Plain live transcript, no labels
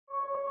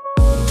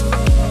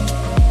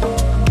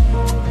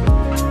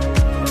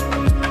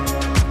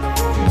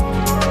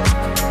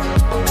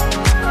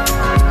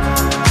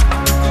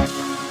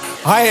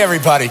Hi,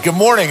 everybody. Good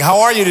morning.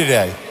 How are you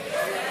today?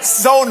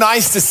 So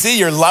nice to see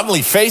your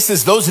lovely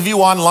faces. Those of you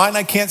online,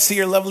 I can't see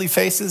your lovely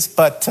faces,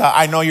 but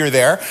I know you're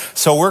there.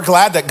 So we're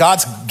glad that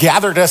God's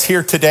gathered us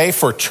here today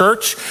for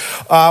church.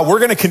 We're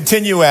going to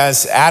continue,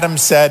 as Adam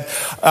said,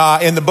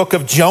 in the book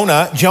of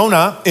Jonah.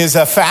 Jonah is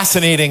a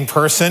fascinating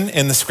person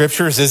in the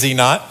scriptures, is he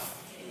not?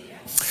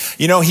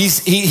 You know,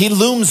 he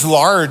looms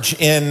large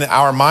in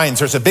our minds.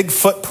 There's a big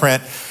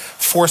footprint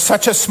for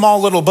such a small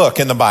little book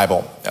in the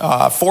Bible.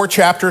 4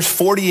 chapters,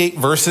 48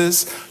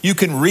 verses. You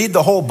can read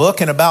the whole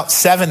book in about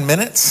 7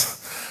 minutes,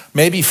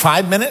 maybe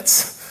 5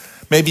 minutes,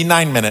 maybe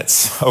 9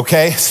 minutes,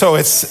 okay? So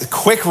it's a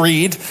quick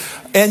read.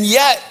 And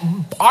yet,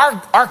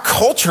 our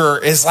culture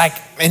is like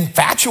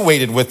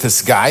infatuated with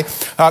this guy.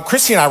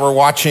 Christy and I were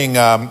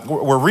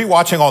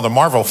rewatching all the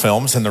Marvel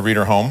films in the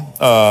reader home.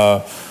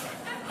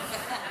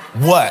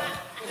 What?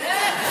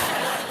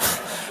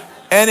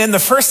 And in the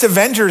first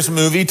Avengers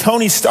movie,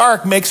 Tony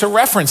Stark makes a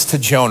reference to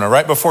Jonah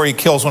right before he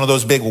kills one of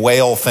those big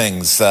whale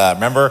things.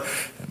 Remember?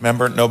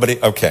 Nobody?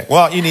 Okay.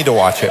 Well, you need to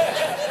watch it.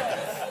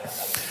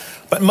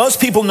 But most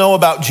people know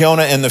about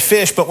Jonah and the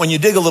fish, but when you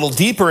dig a little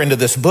deeper into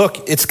this book,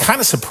 it's kind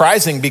of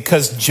surprising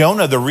because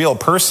Jonah, the real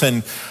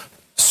person,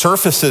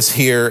 surfaces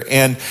here,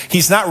 and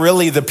he's not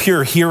really the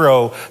pure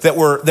hero that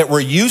we're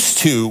used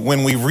to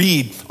when we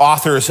read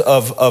authors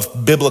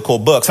of biblical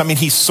books. I mean,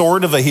 he's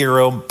sort of a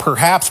hero,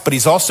 perhaps, but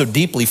he's also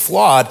deeply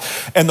flawed.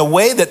 And the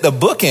way that the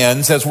book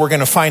ends, as we're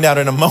going to find out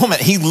in a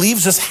moment, he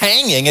leaves us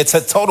hanging. It's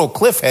a total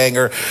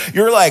cliffhanger.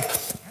 You're like,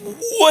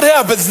 what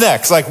happens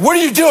next? Like, what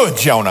are you doing,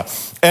 Jonah?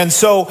 And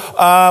so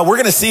we're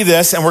going to see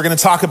this, and we're going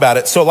to talk about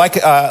it. So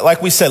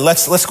like we said,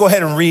 let's go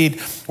ahead and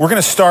read. We're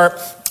going to start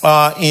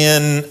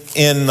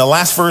in the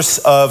last verse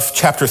of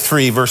chapter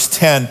 3, verse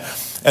 10,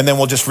 and then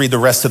we'll just read the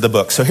rest of the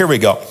book. So here we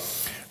go.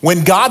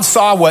 When God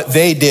saw what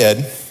they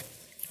did,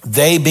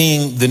 they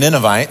being the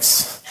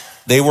Ninevites,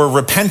 they were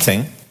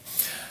repenting,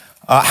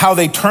 how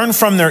they turned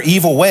from their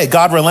evil way.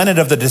 God relented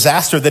of the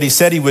disaster that he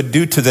said he would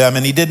do to them,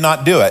 and he did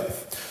not do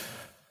it.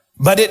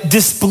 But it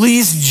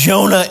displeased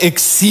Jonah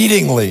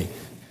exceedingly,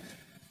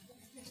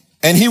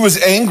 and he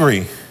was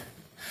angry.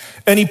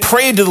 And he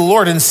prayed to the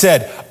Lord and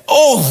said,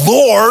 "Oh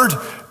Lord,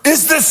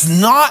 is this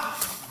not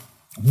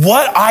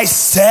what I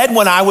said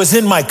when I was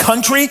in my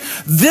country?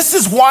 This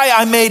is why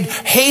I made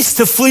haste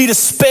to flee to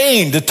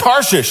Spain, to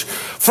Tarshish.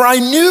 For I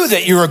knew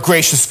that you're a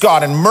gracious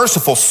God and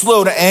merciful,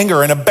 slow to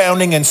anger and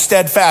abounding in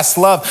steadfast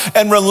love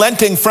and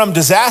relenting from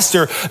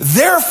disaster.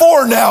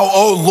 Therefore now,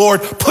 O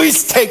Lord,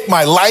 please take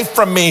my life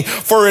from me,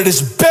 for it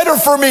is better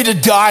for me to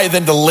die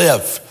than to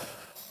live."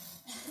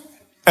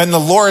 And the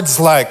Lord's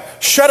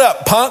like, "Shut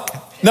up, punk."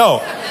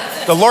 No,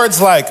 the Lord's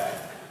like,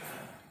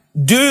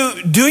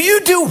 Do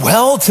you do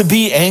well to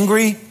be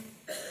angry?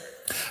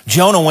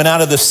 Jonah went out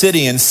of the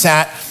city and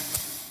sat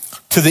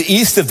to the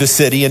east of the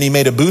city, and he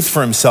made a booth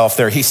for himself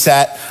there. He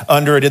sat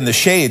under it in the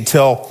shade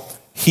till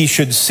he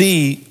should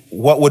see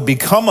what would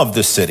become of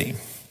the city.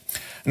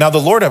 Now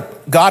the Lord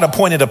God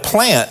appointed a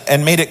plant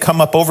and made it come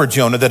up over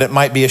Jonah, that it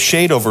might be a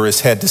shade over his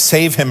head to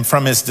save him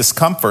from his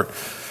discomfort.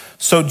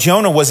 So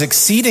Jonah was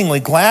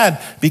exceedingly glad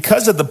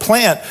because of the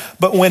plant.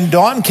 But when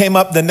dawn came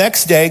up the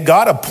next day,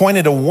 God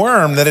appointed a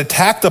worm that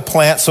attacked the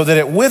plant so that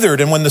it withered.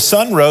 And when the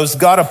sun rose,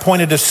 God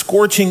appointed a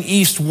scorching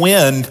east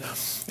wind,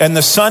 and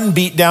the sun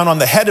beat down on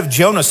the head of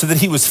Jonah so that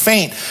he was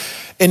faint.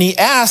 And he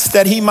asked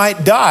that he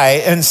might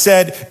die and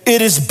said,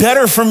 "It is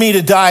better for me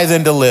to die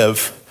than to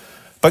live."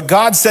 But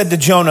God said to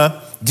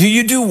Jonah, "Do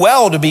you do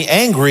well to be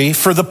angry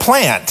for the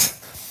plant?"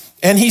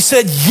 And he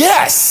said,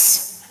 "Yes,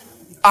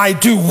 I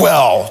do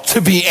well to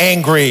be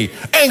angry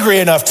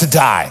enough to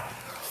die."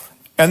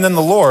 And then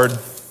the Lord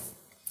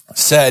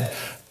said,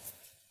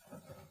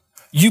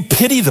 "You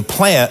pity the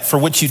plant for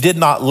which you did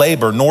not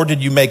labor, nor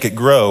did you make it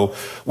grow,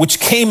 which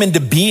came into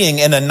being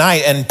in a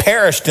night and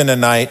perished in a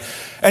night.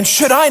 And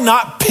should I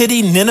not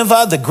pity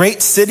Nineveh, the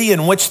great city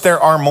in which there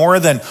are more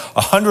than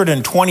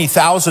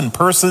 120,000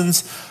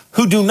 persons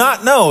who do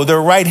not know their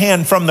right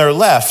hand from their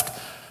left,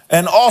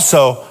 and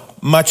also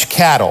much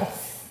cattle?"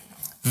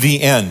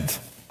 The end.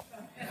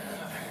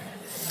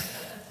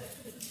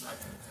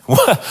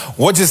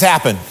 What just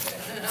happened?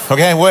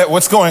 Okay,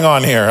 what's going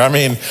on here? I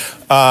mean,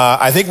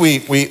 I think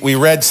we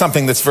read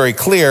something that's very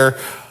clear,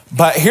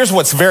 but here's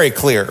what's very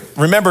clear.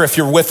 Remember, if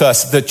you're with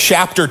us, the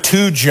chapter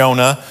 2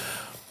 Jonah,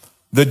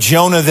 the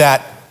Jonah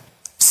that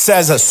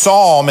says a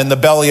psalm in the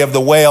belly of the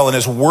whale and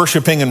is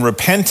worshiping and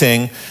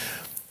repenting,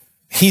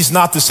 he's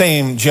not the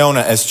same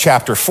Jonah as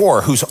chapter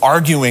 4, who's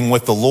arguing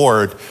with the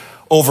Lord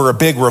over a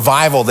big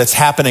revival that's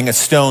happening a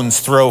stone's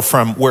throw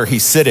from where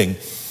he's sitting.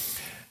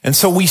 And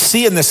so we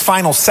see in this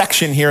final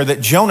section here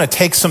that Jonah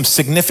takes some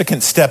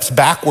significant steps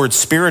backwards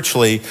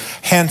spiritually.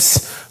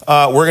 Hence,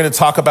 we're going to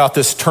talk about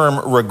this term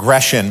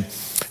regression.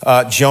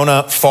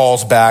 Jonah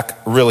falls back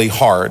really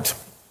hard.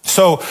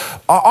 So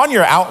on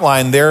your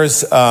outline,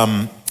 there's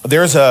a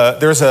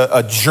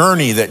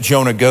journey that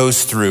Jonah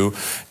goes through.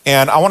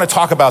 And I want to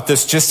talk about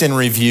this just in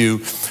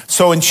review.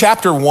 So in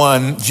chapter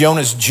 1,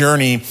 Jonah's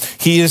journey,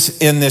 he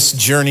is in this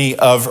journey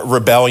of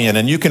rebellion.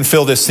 And you can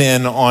fill this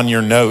in on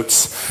your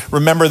notes.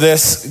 Remember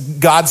this,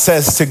 God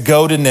says to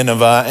go to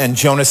Nineveh, and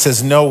Jonah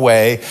says, no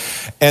way.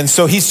 And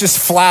so he's just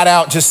flat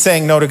out just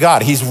saying no to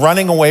God. He's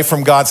running away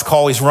from God's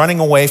call. He's running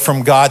away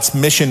from God's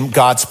mission,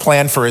 God's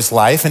plan for his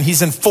life. And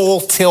he's in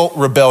full tilt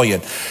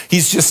rebellion.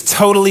 He's just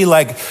totally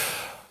like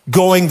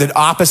going the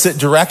opposite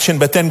direction.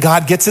 But then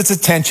God gets his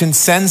attention,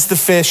 sends the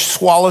fish,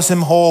 swallows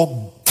him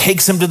whole,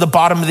 takes him to the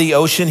bottom of the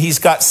ocean. He's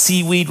got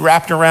seaweed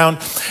wrapped around.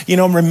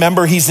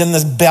 Remember, he's in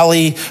this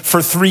belly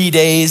for 3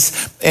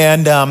 days.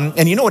 And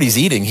you know what he's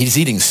eating? He's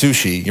eating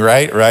sushi,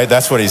 right? Right?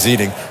 That's what he's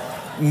eating.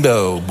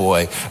 No,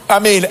 boy.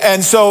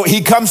 And so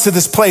he comes to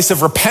this place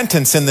of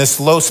repentance in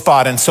this low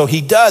spot. And so he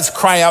does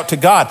cry out to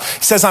God.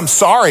 He says, I'm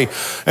sorry.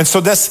 And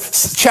so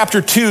that's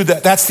chapter 2,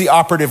 that's the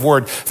operative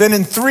word. Then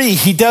in 3,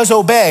 he does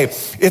obey.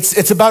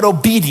 It's about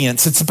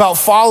obedience. It's about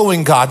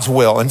following God's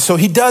will. And so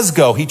he does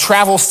go. He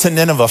travels to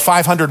Nineveh,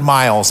 500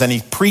 miles, and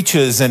he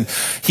preaches, and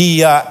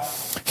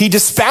he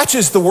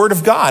dispatches the word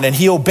of God, and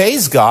he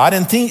obeys God,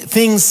 and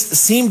things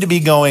seem to be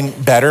going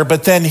better.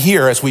 But then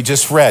here, as we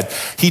just read,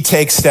 he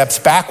takes steps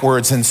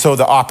backwards, and so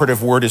the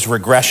operative word is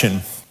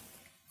regression.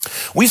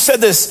 We've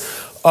said this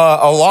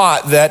a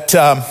lot, that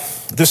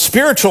the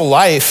spiritual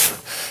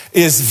life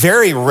is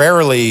very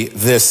rarely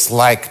this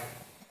like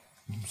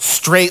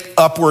straight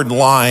upward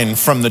line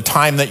from the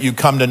time that you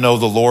come to know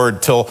the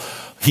Lord till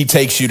he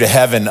takes you to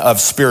heaven of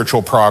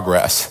spiritual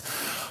progress.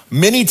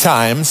 Many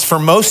times, for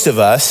most of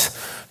us,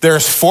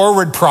 there's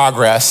forward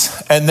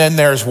progress, and then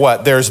there's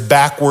what? There's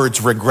backwards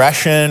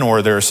regression,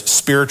 or there's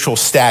spiritual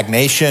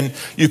stagnation.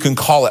 You can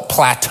call it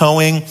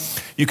plateauing.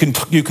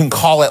 You can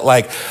call it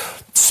like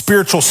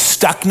spiritual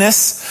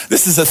stuckness.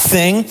 This is a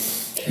thing.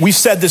 We've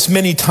said this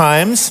many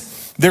times.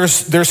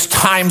 There's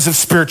times of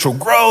spiritual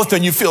growth,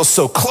 and you feel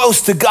so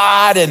close to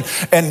God,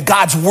 and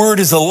God's word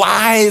is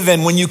alive.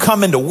 And when you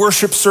come into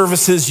worship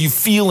services, you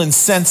feel and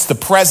sense the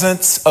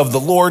presence of the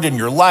Lord in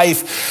your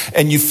life,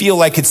 and you feel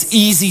like it's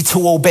easy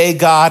to obey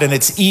God, and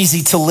it's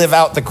easy to live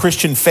out the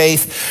Christian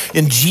faith,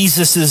 and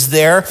Jesus is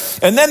there.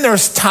 And then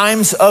there's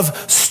times of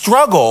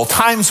struggle,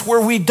 times where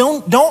we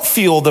don't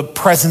feel the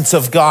presence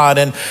of God,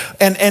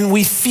 and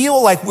we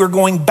feel like we're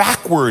going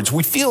backwards.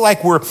 We feel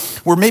like we're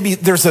maybe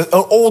there's an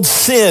old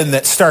sin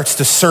that starts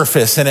to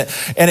surface, and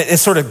it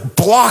sort of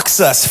blocks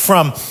us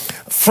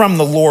from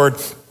the Lord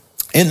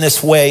in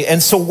this way.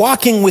 And so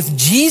walking with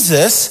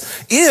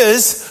Jesus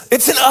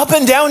it's an up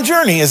and down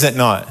journey, is it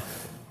not?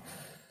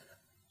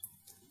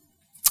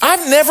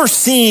 I've never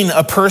seen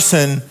a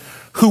person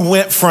who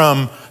went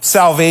from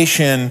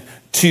salvation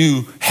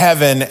to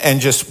heaven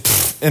and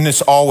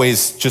it's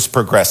always just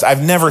progressed.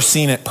 I've never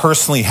seen it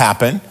personally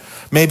happen.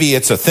 Maybe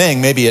it's a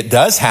thing, maybe it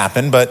does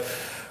happen, but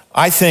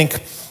I think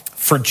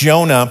for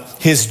Jonah,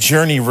 his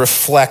journey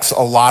reflects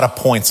a lot of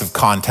points of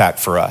contact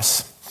for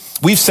us.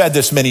 We've said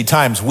this many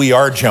times, we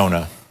are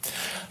Jonah.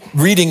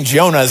 Reading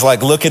Jonah is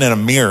like looking in a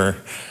mirror,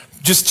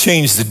 just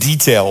change the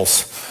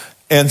details.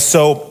 And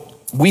so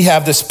we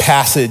have this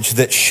passage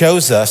that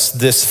shows us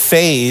this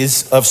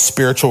phase of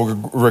spiritual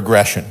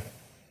regression.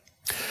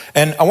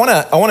 And I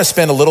want to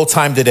spend a little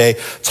time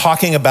today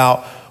talking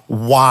about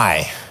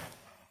why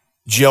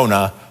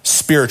Jonah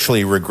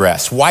spiritually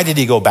regressed. Why did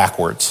he go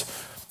backwards?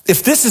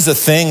 If this is a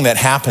thing that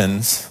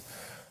happens,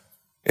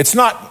 it's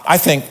not, I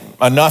think,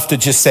 enough to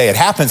just say it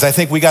happens. I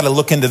think we got to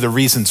look into the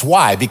reasons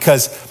why,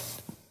 because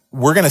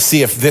we're going to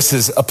see if this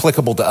is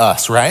applicable to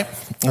us, right?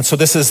 And so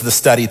this is the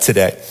study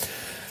today.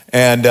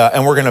 And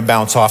we're going to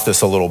bounce off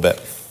this a little bit.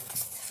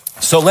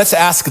 So let's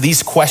ask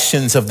these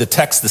questions of the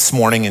text this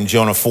morning in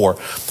Jonah 4.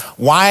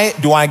 Why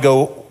do I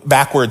go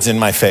backwards in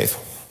my faith?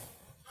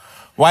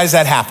 Why does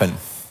that happen?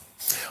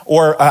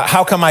 Or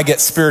how come I get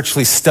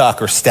spiritually stuck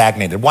or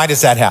stagnated? Why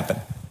does that happen?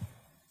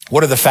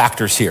 What are the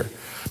factors here?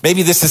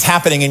 Maybe this is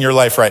happening in your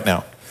life right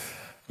now.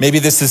 Maybe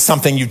this is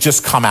something you've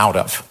just come out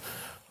of.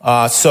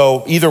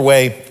 So either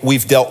way,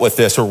 we've dealt with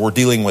this, or we're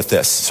dealing with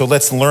this. So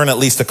let's learn at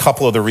least a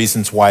couple of the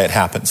reasons why it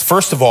happens.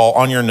 First of all,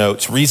 on your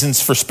notes,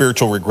 reasons for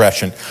spiritual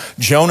regression.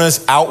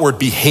 Jonah's outward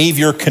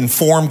behavior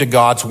conformed to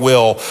God's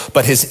will,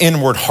 but his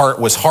inward heart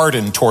was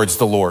hardened towards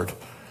the Lord.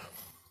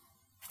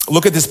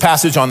 Look at this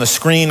passage on the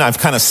screen. I've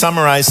kind of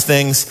summarized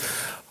things.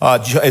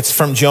 It's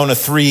from Jonah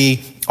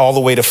 3 all the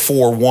way to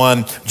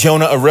 4:1.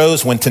 Jonah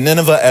arose, went to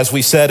Nineveh, as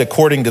we said,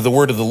 according to the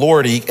word of the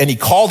Lord. And he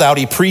called out,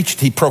 he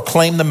preached, he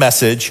proclaimed the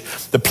message.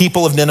 The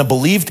people of Nineveh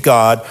believed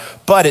God,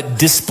 but it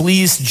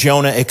displeased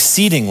Jonah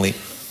exceedingly,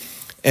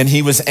 and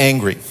he was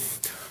angry.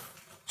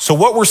 So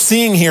what we're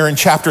seeing here in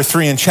chapter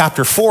 3 and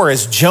chapter 4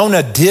 is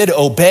Jonah did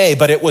obey,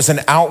 but it was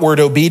an outward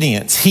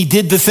obedience. He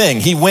did the thing.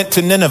 He went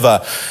to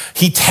Nineveh.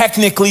 He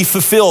technically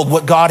fulfilled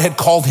what God had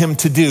called him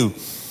to do.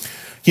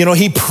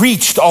 He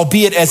preached,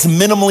 albeit as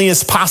minimally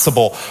as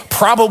possible.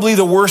 Probably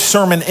the worst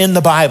sermon in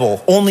the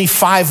Bible. Only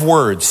 5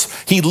 words.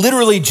 He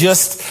literally he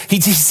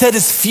said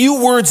as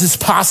few words as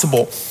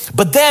possible.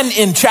 But then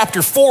in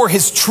chapter 4,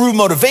 his true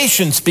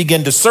motivations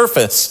begin to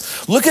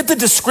surface. Look at the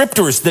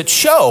descriptors that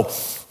show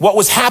what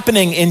was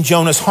happening in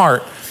Jonah's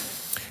heart.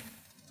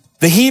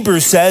 The Hebrew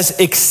says,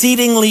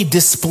 exceedingly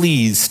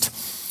displeased.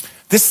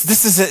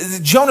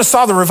 Jonah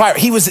saw the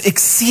revival. He was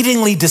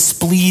exceedingly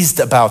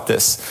displeased about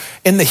this.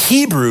 In the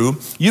Hebrew,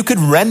 you could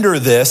render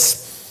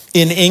this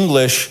in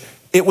English,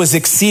 it was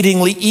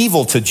exceedingly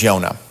evil to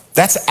Jonah.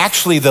 That's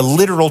actually the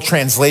literal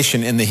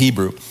translation in the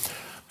Hebrew.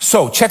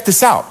 So check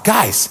this out,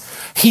 guys.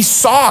 He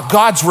saw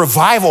God's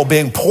revival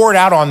being poured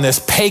out on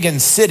this pagan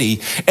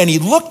city, and he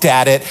looked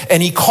at it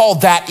and he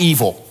called that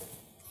evil.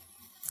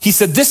 He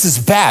said, this is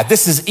bad,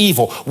 this is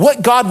evil.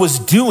 What God was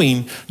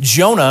doing,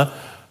 Jonah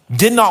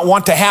did not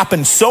want to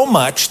happen so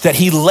much that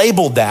he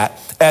labeled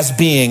that as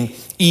being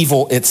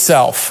evil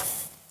itself.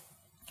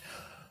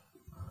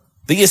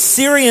 The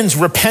Assyrians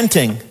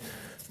repenting,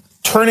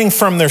 turning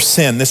from their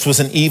sin, this was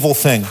an evil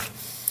thing.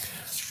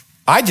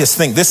 I just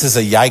think this is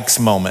a yikes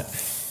moment.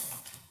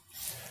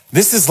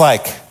 This is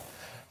like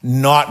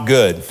not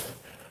good.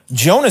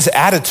 Jonah's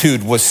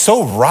attitude was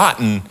so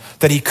rotten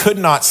that he could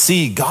not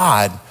see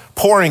God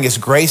pouring his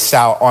grace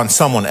out on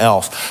someone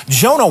else.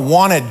 Jonah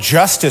wanted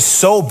justice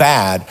so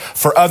bad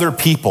for other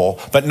people,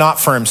 but not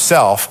for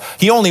himself.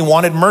 He only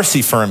wanted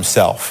mercy for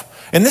himself.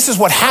 And this is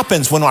what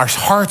happens when our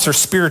hearts are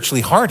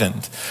spiritually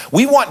hardened.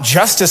 We want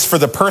justice for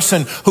the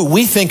person who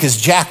we think is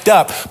jacked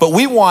up, but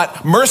we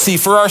want mercy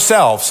for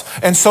ourselves.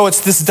 And so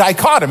it's this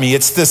dichotomy.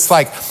 It's this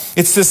like,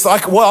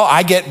 well,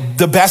 I get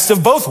the best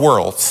of both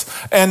worlds.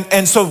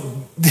 And so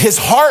his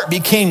heart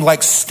became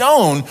like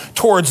stone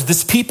towards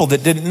this people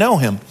that didn't know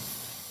him.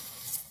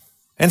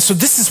 And so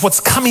this is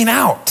what's coming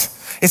out.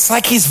 It's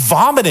like he's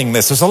vomiting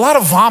this. There's a lot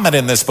of vomit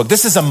in this book.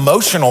 This is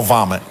emotional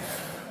vomit.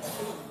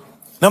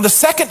 Now the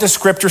second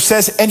descriptor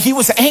says, and he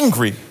was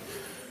angry.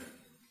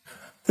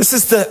 This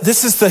is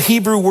the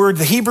Hebrew word.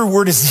 The Hebrew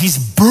word is he's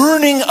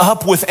burning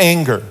up with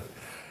anger.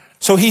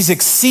 So he's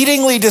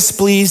exceedingly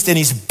displeased and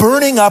he's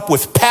burning up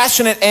with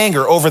passionate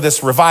anger over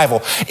this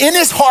revival. In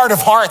his heart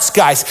of hearts,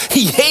 guys,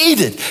 he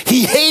hated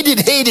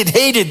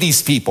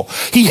these people.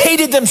 He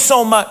hated them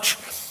so much.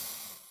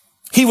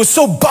 He was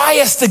so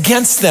biased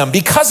against them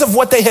because of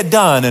what they had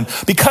done and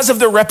because of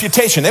their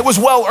reputation. It was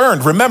well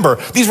earned. Remember,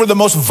 these were the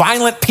most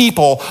violent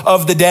people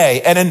of the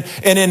day. And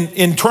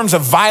in terms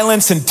of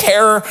violence and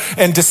terror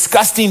and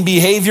disgusting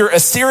behavior,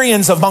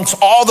 Assyrians amongst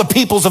all the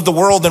peoples of the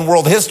world and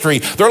world history,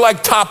 they're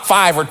like top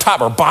 5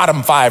 or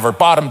bottom 5 or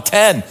bottom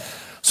 10.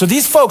 So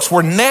these folks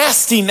were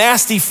nasty,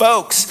 nasty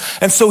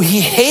folks. And so he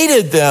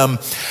hated them,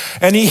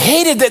 and he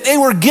hated that they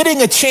were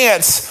getting a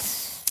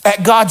chance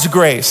at God's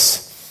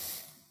grace.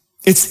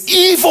 It's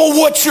evil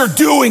what you're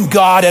doing,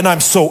 God, and I'm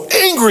so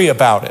angry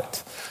about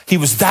it. He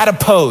was that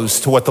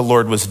opposed to what the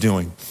Lord was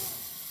doing.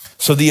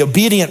 So the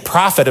obedient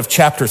prophet of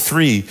chapter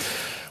 3,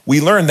 we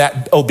learned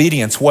that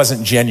obedience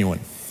wasn't genuine.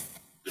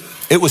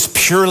 It was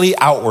purely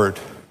outward.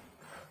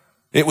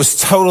 It was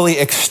totally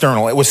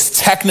external. It was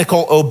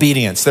technical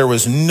obedience. There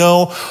was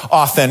no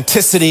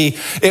authenticity.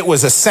 It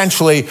was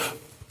essentially,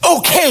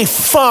 okay,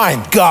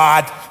 fine,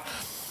 God.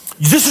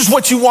 This is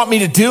what you want me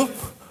to do?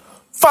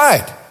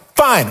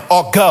 Fine,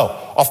 I'll go.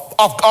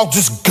 I'll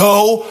just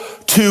go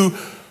to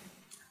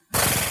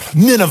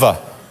Nineveh.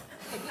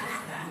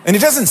 And he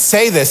doesn't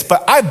say this,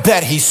 but I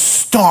bet he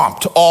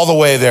stomped all the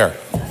way there.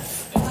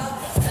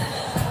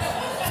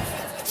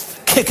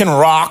 Kicking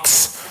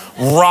rocks,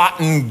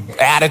 rotten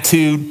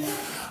attitude.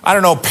 I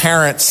don't know,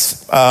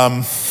 parents,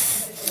 have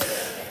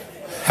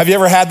you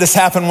ever had this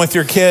happen with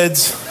your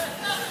kids?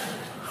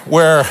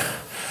 Where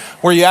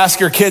you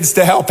ask your kids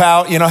to help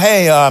out,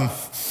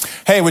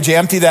 hey, would you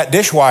empty that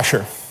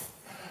dishwasher?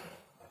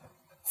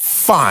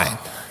 Fine.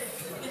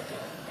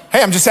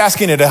 Hey, I'm just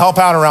asking you to help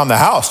out around the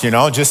house,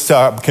 just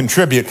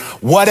contribute.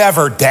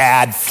 Whatever,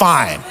 Dad,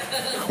 fine.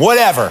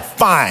 Whatever,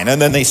 fine.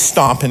 And then they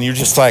stomp and you're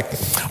just like,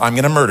 I'm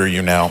going to murder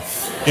you now.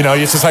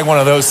 It's just like one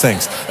of those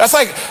things. That's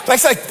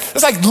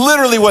like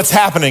literally what's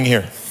happening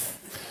here.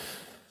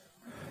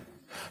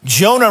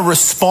 Jonah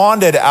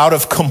responded out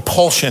of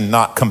compulsion,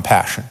 not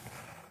compassion.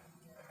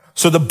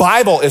 So the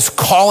Bible is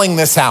calling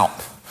this out.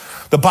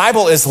 The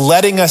Bible is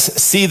letting us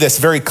see this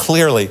very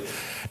clearly.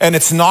 And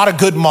it's not a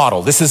good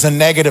model. This is a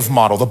negative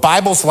model. The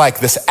Bible's like,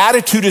 this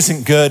attitude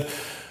isn't good.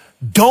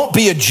 Don't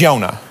be a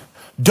Jonah.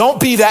 Don't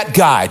be that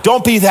guy.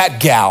 Don't be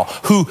that gal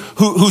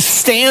who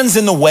stands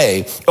in the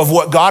way of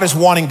what God is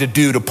wanting to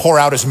do to pour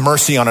out his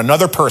mercy on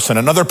another person,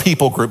 another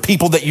people group,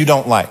 people that you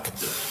don't like.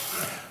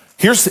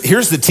 Here's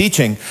the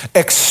teaching.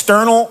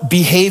 External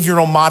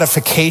behavioral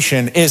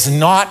modification is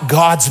not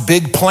God's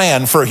big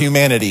plan for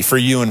humanity, for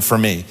you and for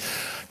me.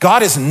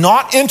 God is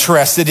not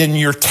interested in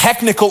your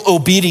technical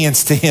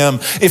obedience to him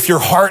if your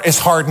heart is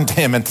hardened to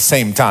him at the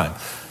same time.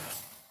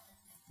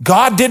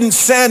 God didn't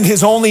send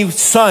his only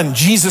son,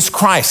 Jesus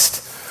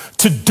Christ,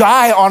 to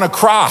die on a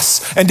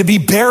cross and to be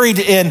buried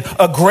in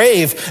a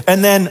grave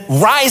and then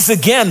rise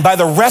again by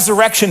the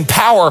resurrection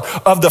power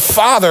of the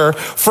Father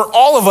for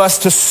all of us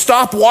to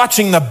stop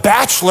watching The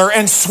Bachelor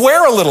and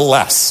swear a little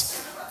less.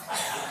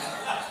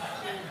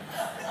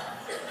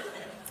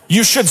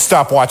 You should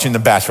stop watching The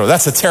Bachelor.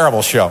 That's a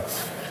terrible show.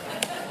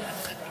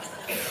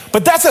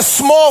 But that's a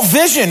small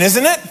vision,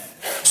 isn't it?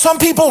 Some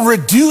people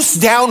reduce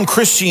down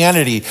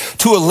Christianity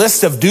to a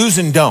list of do's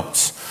and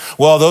don'ts.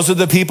 Well, those are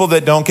the people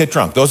that don't get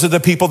drunk. Those are the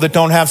people that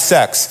don't have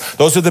sex.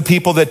 Those are the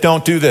people that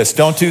don't do this,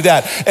 don't do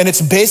that. And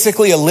it's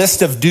basically a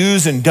list of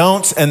do's and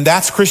don'ts, and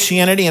that's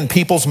Christianity in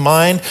people's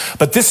mind.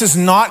 But this is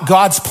not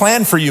God's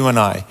plan for you and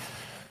I.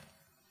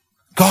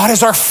 God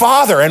is our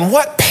Father, and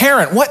what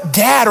parent, what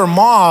dad or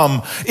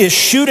mom is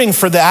shooting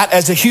for that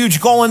as a huge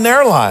goal in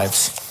their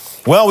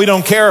lives? Well, we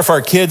don't care if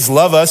our kids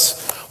love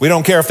us. We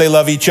don't care if they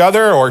love each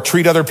other or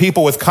treat other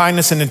people with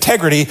kindness and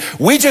integrity.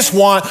 We just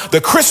want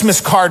the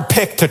Christmas card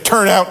pick to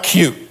turn out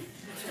cute.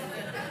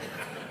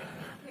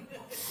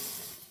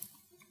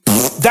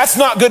 That's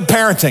not good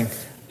parenting.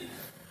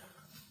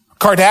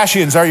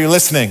 Kardashians, are you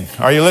listening?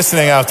 Are you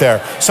listening out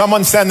there?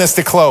 Someone send this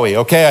to Chloe,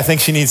 okay? I think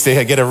she needs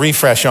to get a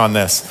refresh on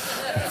this.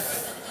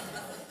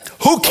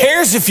 Who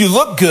cares if you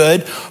look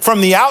good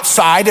from the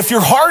outside if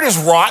your heart is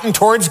rotten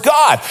towards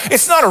God?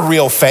 It's not a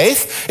real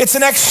faith. It's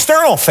an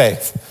external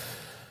faith.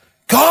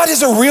 God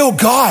is a real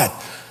God.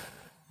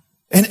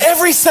 In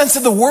every sense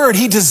of the word,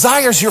 he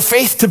desires your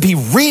faith to be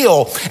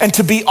real and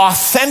to be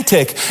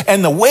authentic.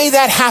 And the way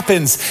that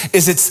happens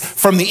is it's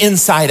from the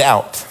inside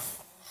out.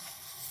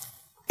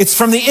 It's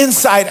from the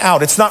inside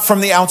out. It's not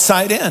from the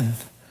outside in.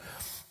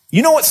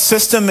 You know what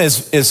system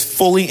is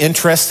fully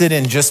interested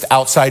in just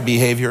outside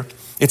behavior?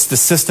 It's the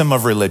system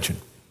of religion.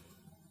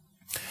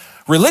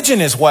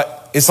 Religion is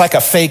like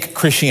a fake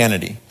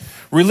Christianity.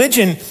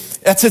 Religion,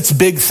 that's its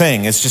big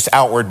thing. It's just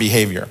outward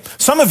behavior.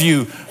 Some of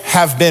you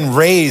have been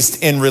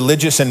raised in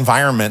religious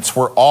environments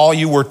where all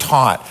you were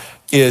taught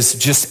is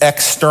just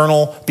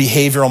external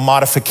behavioral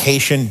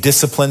modification,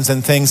 disciplines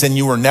and things, and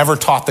you were never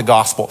taught the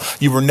gospel.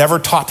 You were never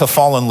taught to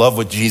fall in love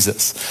with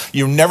Jesus.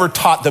 You were never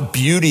taught the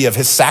beauty of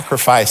his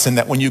sacrifice, and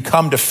that when you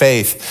come to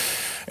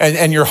faith,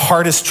 and your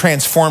heart is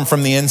transformed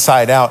from the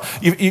inside out.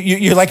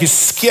 You're like you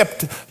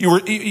skipped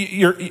your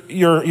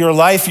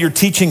life. Your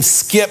teaching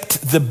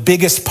skipped the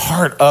biggest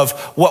part of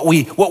what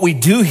we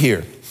do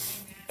here,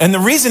 and the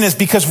reason is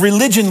because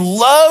religion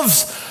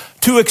loves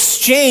to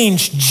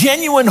exchange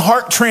genuine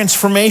heart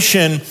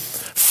transformation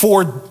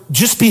for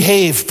just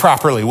behave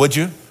properly. Would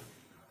you?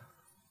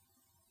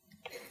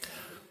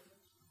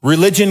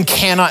 Religion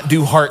cannot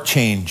do heart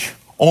change.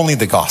 Only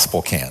the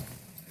gospel can.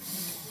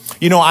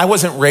 You know, I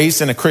wasn't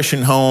raised in a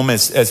Christian home,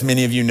 as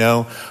many of you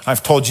know.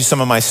 I've told you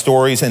some of my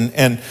stories,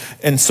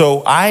 and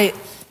so I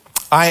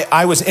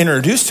was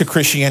introduced to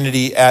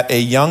Christianity at a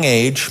young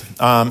age.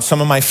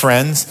 Some of my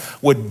friends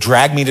would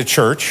drag me to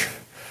church,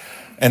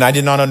 and I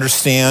did not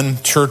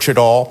understand church at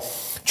all.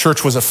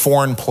 Church was a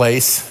foreign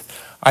place.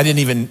 I didn't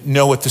even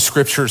know what the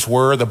scriptures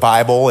were, the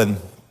Bible, and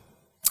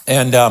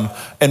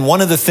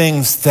one of the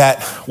things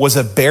that was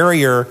a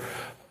barrier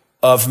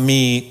of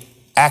me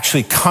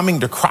actually coming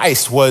to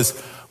Christ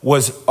was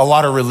a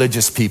lot of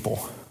religious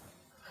people.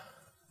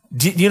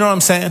 Do you know what I'm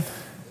saying?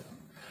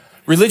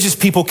 Religious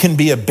people can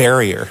be a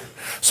barrier.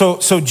 So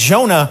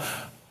Jonah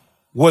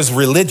was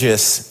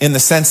religious in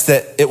the sense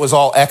that it was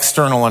all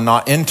external and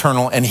not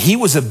internal, and he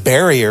was a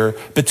barrier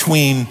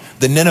between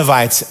the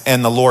Ninevites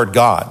and the Lord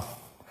God.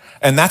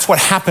 And that's what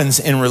happens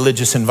in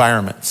religious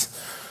environments.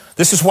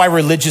 This is why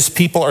religious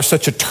people are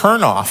such a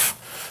turnoff.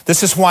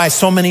 This is why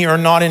so many are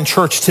not in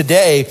church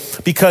today,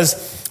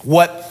 because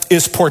what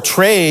is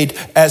portrayed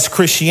as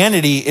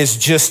Christianity is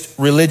just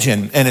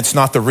religion, and it's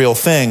not the real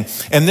thing.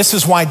 And this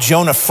is why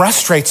Jonah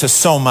frustrates us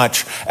so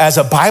much as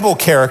a Bible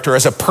character,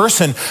 as a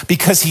person,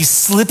 because he's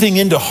slipping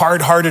into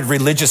hard-hearted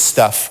religious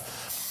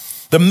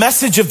stuff. The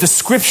message of the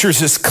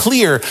scriptures is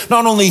clear,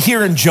 not only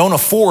here in Jonah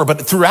 4,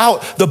 but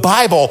throughout the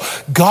Bible.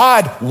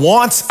 God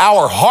wants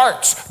our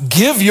hearts.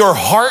 Give your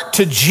heart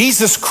to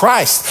Jesus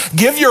Christ.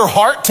 Give your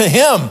heart to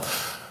him.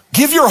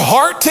 Give your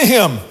heart to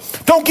him.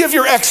 Don't give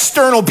your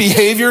external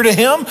behavior to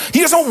him. He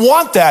doesn't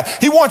want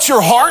that. He wants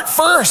your heart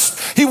first.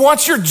 He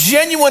wants your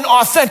genuine,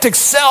 authentic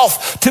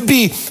self to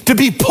be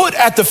put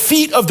at the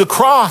feet of the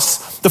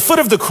cross, the foot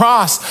of the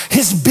cross.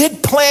 His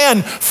big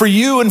plan for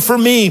you and for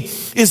me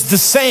is the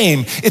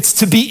same. It's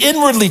to be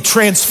inwardly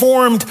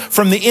transformed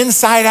from the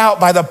inside out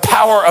by the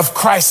power of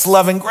Christ's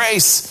love and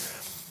grace.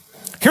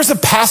 Here's a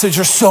passage.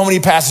 There's so many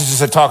passages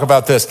that talk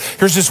about this.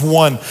 Here's just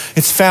one.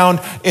 It's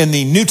found in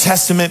the New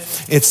Testament.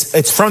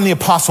 It's from the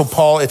Apostle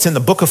Paul. It's in the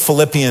book of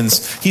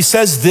Philippians. He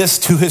says this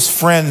to his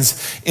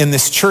friends in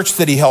this church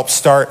that he helped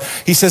start.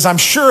 He says, I'm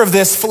sure of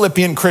this,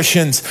 Philippian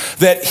Christians,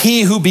 that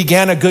he who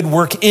began a good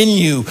work in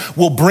you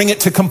will bring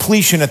it to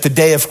completion at the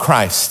day of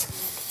Christ.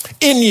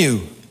 In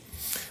you.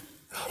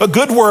 A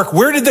good work.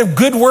 Where did the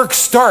good work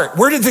start?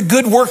 Where did the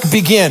good work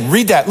begin?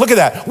 Read that. Look at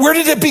that. Where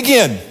did it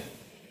begin?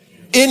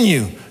 In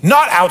you.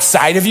 Not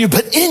outside of you,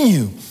 but in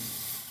you.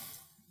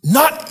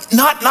 Not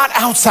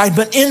outside,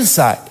 but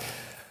inside.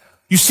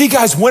 You see,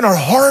 guys, when our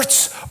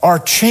hearts are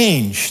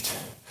changed,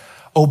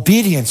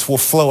 obedience will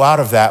flow out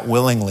of that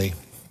willingly,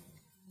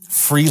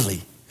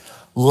 freely,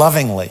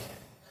 lovingly,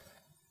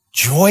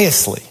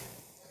 joyously,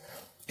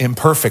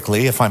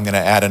 imperfectly, if I'm going to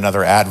add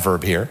another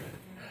adverb here.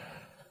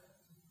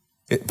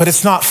 But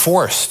it's not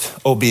forced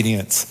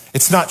obedience.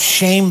 It's not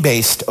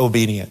shame-based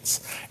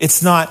obedience.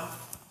 It's not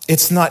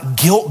it's not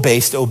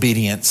guilt-based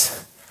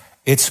obedience.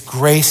 It's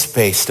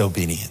grace-based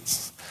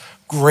obedience,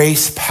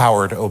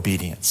 grace-powered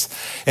obedience.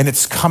 And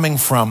it's coming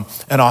from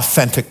an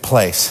authentic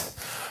place.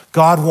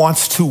 God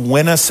wants to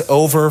win us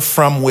over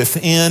from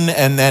within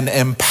and then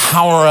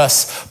empower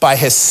us by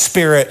his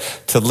Spirit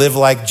to live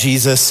like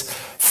Jesus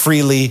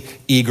freely,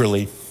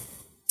 eagerly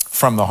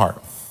from the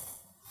heart.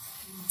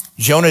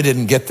 Jonah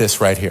didn't get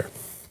this right here.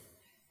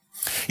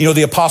 You know,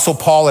 the Apostle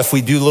Paul, if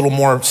we do a little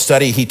more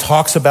study, he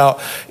talks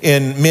about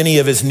in many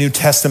of his New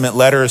Testament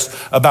letters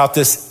about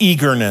this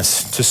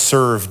eagerness to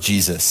serve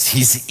Jesus.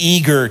 He's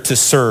eager to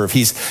serve.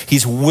 He's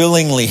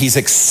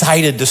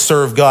excited to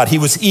serve God. He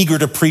was eager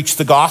to preach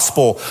the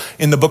gospel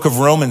in the book of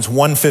Romans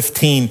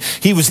 1:15.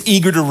 He was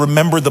eager to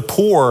remember the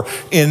poor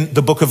in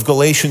the book of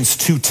Galatians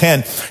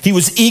 2:10. He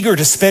was eager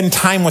to spend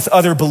time with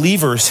other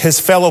believers, his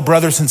fellow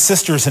brothers and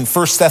sisters in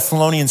 1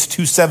 Thessalonians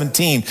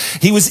 2:17.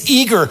 He was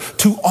eager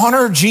to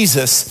honor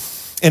Jesus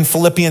in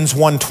Philippians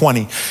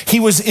 1:20. He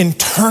was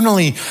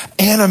internally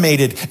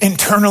animated,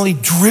 internally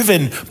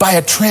driven by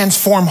a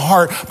transformed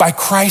heart, by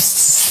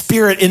Christ's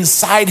Spirit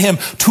inside him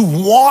to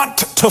want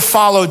to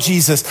follow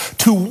Jesus,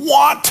 to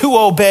want to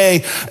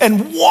obey,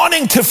 and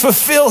wanting to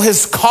fulfill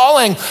his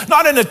calling,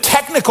 not in a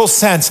technical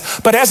sense,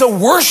 but as a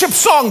worship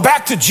song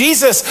back to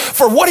Jesus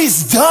for what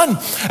he's done,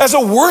 as a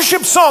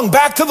worship song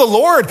back to the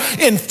Lord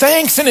in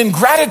thanks and in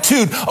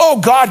gratitude. Oh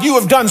God, you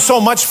have done so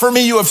much for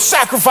me. You have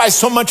sacrificed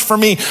so much for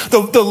me.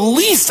 The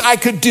least I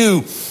could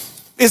do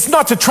is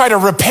not to try to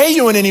repay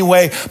you in any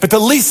way, but the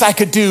least I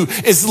could do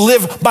is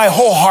live my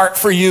whole heart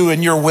for you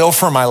and your will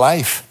for my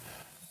life.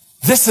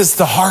 This is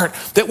the heart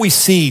that we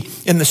see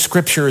in the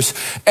scriptures.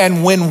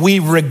 And when we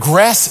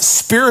regress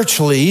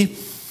spiritually,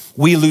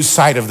 we lose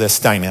sight of this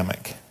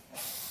dynamic.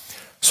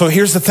 So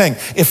here's the thing.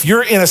 If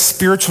you're in a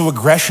spiritual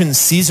regression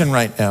season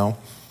right now,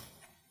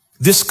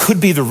 this could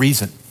be the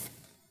reason.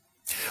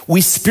 We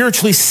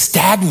spiritually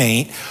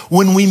stagnate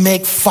when we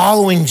make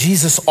following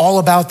Jesus all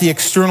about the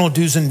external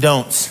do's and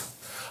don'ts,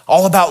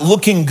 all about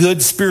looking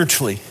good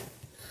spiritually,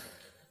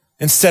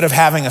 instead of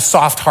having a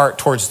soft heart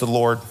towards the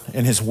Lord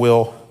and his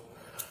will,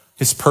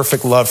 his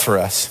perfect love for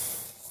us.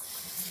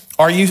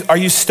 Are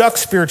you stuck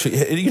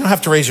spiritually? You don't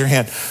have to raise your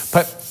hand,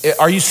 but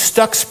are you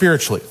stuck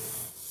spiritually?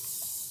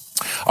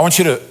 I want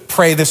you to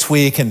pray this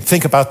week and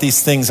think about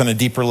these things on a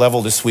deeper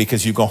level this week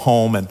as you go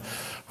home and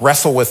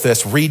wrestle with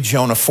this. Read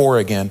Jonah 4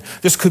 again.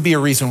 This could be a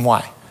reason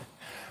why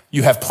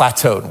you have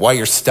plateaued, why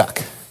you're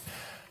stuck,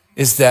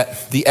 is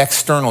that the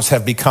externals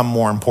have become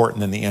more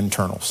important than the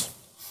internals.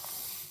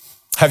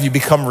 Have you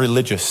become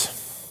religious?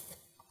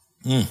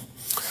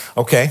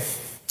 Okay.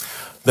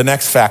 The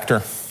next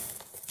factor.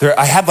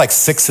 I had like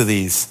 6 of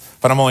these,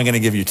 but I'm only going to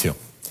give you 2.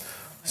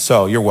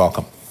 So you're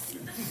welcome.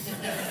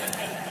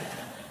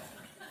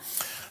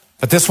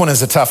 But this one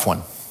is a tough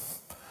one.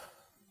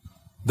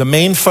 The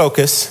main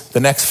focus, the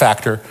next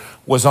factor,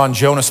 was on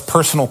Jonah's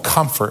personal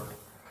comfort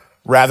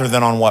rather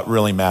than on what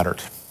really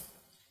mattered.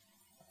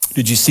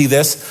 Did you see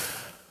this?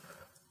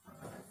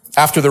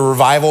 After the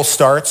revival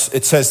starts,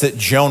 it says that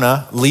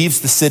Jonah leaves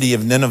the city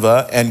of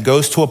Nineveh and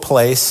goes to a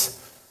place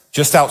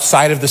just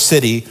outside of the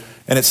city,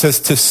 and it says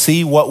to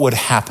see what would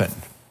happen.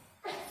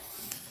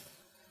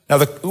 Now,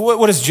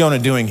 what is Jonah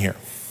doing here?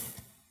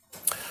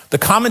 The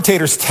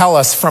commentators tell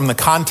us from the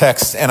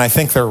context, and I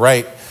think they're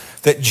right,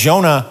 that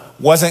Jonah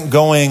wasn't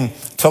going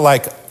to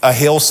like a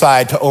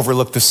hillside to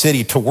overlook the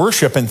city to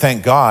worship and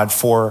thank God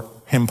for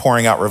him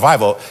pouring out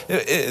revival.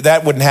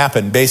 That wouldn't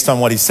happen based on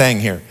what he's saying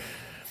here.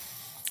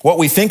 What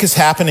we think is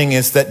happening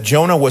is that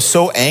Jonah was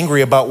so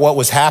angry about what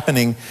was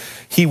happening,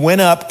 he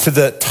went up to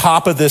the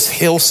top of this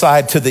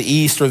hillside to the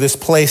east, or this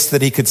place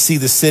that he could see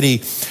the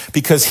city,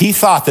 because he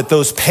thought that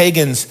those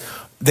pagans,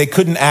 they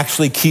couldn't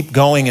actually keep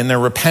going in their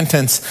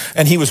repentance,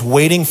 and he was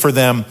waiting for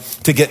them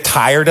to get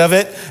tired of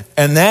it,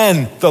 and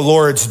then the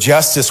Lord's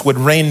justice would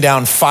rain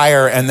down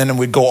fire, and then it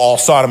would go all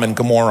Sodom and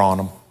Gomorrah on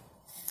them.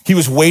 He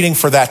was waiting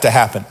for that to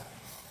happen.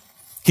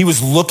 He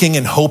was looking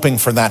and hoping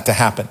for that to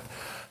happen.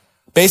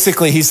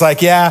 Basically, he's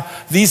like, yeah,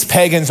 these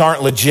pagans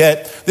aren't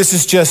legit. This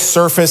is just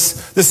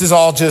surface. This is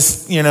all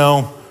just,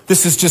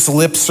 this is just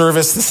lip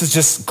service. This is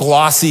just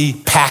glossy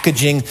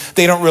packaging.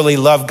 They don't really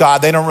love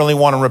God. They don't really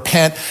want to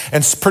repent.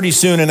 And pretty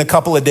soon, in a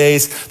couple of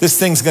days, this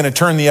thing's going to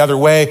turn the other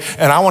way.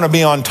 And I want to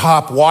be on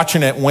top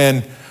watching it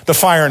when the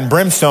fire and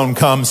brimstone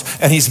comes.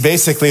 And he's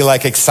basically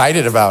like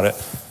excited about it.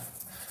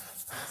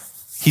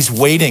 He's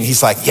waiting.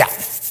 He's like, yeah,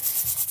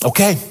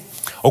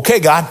 okay,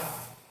 God.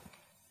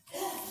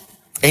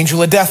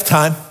 Angel of death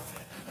time.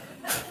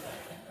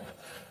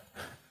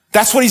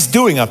 That's what he's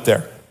doing up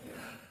there.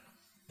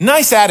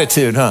 Nice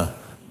attitude, huh?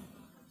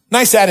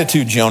 Nice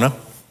attitude, Jonah.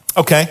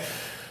 Okay.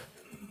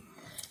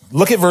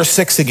 Look at verse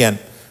 6 again.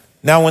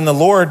 Now when the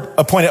Lord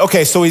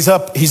appointed, so he's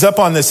up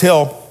on this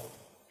hill.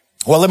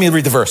 Well, let me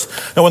read the verse.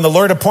 Now when the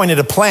Lord appointed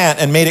a plant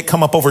and made it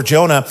come up over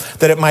Jonah,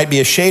 that it might be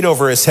a shade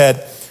over his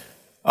head,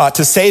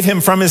 to save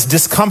him from his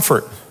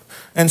discomfort.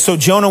 And so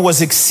Jonah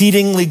was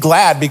exceedingly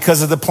glad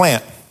because of the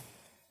plant.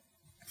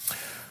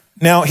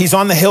 Now he's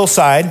on the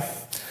hillside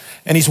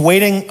and he's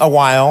waiting a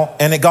while,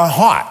 and it got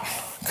hot.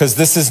 because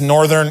this is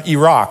northern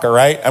Iraq, all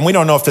right? And we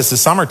don't know if this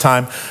is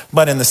summertime,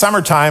 but in the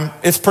summertime,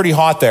 it's pretty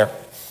hot there.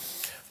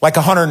 Like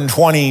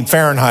 120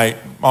 Fahrenheit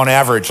on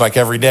average, like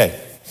every day.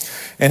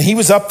 And he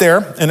was up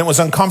there, and it was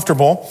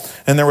uncomfortable,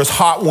 and there was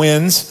hot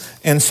winds,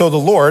 and so the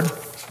Lord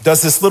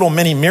does this little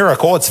mini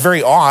miracle. It's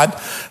very odd.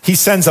 He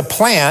sends a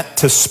plant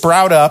to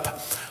sprout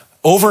up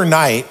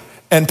overnight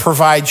and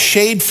provide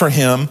shade for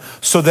him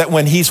so that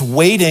when he's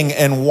waiting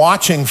and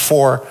watching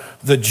for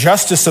the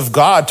justice of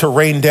God to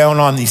rain down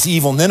on these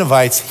evil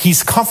Ninevites,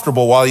 he's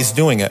comfortable while he's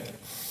doing it.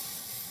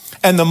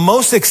 And the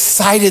most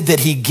excited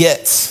that he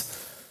gets,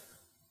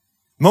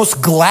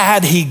 most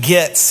glad he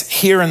gets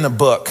here in the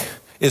book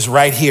is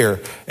right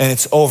here, and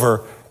it's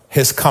over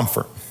his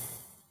comfort.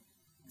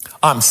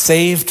 I'm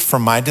saved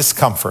from my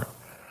discomfort.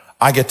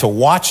 I get to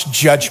watch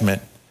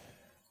judgment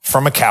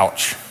from a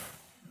couch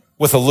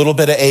with a little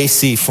bit of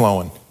AC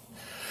flowing.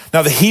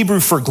 Now, the Hebrew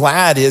for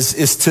glad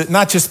is to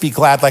not just be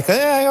glad like,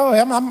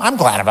 I'm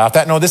glad about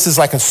that. No, this is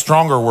like a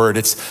stronger word.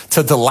 It's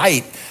to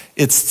delight.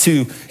 It's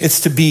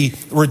to be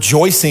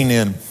rejoicing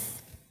in.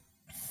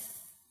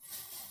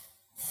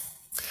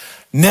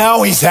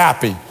 Now he's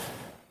happy.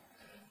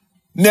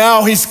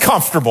 Now he's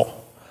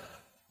comfortable.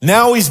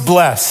 Now he's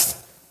blessed.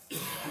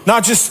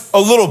 Not just a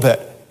little bit,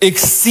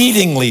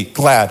 exceedingly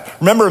glad.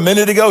 Remember a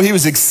minute ago, he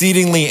was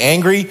exceedingly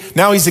angry.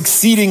 Now he's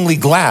exceedingly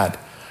glad.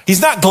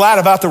 He's not glad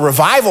about the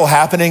revival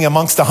happening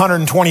amongst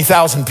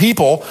 120,000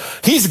 people.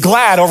 He's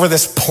glad over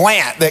this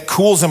plant that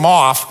cools him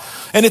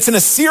off. And it's an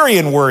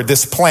Assyrian word,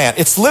 this plant.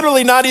 It's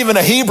literally not even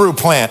a Hebrew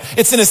plant.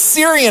 It's an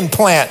Assyrian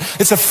plant.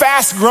 It's a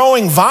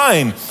fast-growing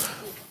vine.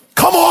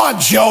 Come on,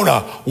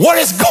 Jonah. What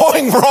is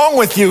going wrong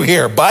with you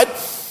here, bud?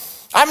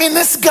 I mean,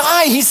 this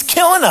guy, he's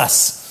killing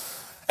us.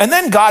 And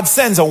then God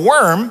sends a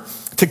worm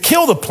to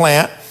kill the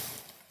plant,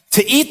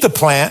 to eat the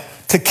plant,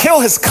 to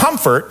kill his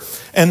comfort.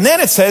 And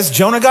then it says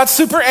Jonah got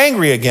super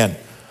angry again.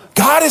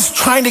 God is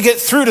trying to get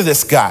through to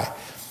this guy.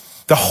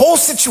 The whole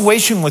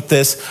situation with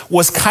this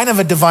was kind of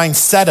a divine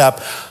setup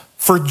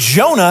for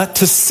Jonah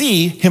to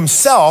see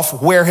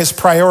himself where his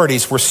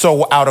priorities were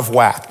so out of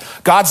whack.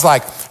 God's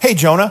like, hey,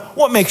 Jonah,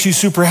 what makes you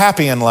super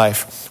happy in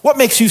life? What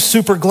makes you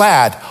super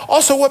glad?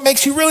 Also, what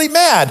makes you really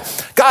mad?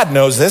 God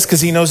knows this because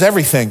he knows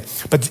everything.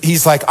 But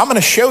he's like, I'm going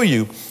to show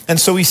you. And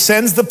so he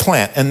sends the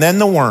plant and then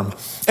the worm.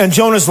 And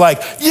Jonah's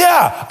like,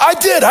 yeah, I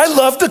did. I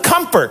love the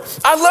comfort.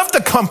 I love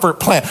the comfort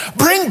plant.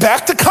 Bring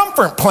back the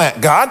comfort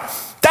plant, God.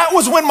 That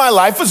was when my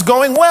life was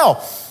going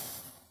well.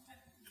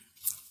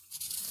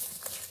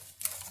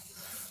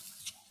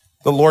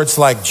 The Lord's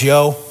like,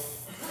 Joe,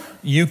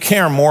 you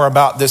care more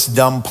about this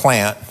dumb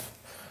plant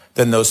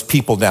than those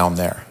people down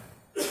there.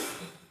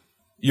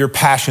 Your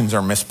passions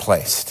are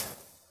misplaced.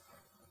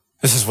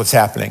 This is what's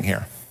happening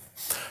here.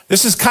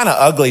 This is kind of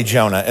ugly,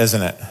 Jonah,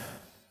 isn't it?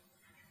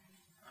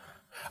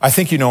 I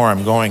think you know where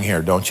I'm going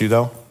here, don't you,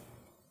 though?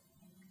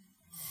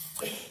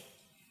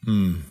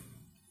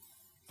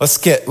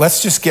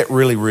 Let's just get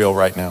really real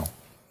right now.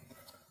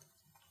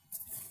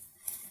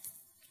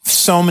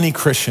 So many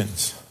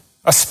Christians,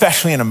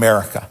 especially in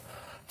America,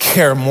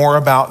 care more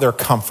about their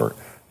comfort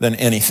than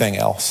anything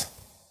else.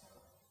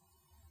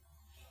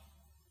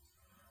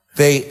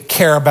 They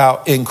care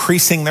about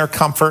increasing their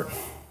comfort,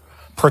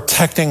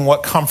 protecting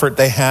what comfort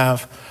they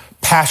have,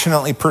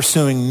 passionately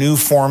pursuing new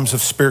forms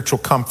of spiritual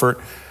comfort,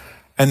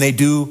 and they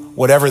do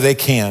whatever they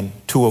can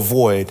to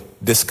avoid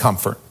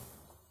discomfort.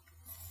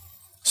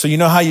 So you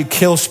know how you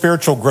kill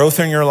spiritual growth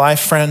in your life,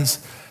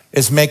 friends?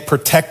 Is make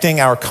protecting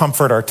our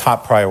comfort our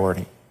top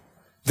priority.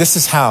 This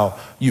is how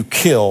you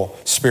kill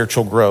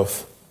spiritual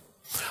growth.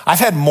 I've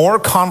had more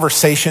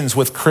conversations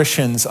with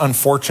Christians,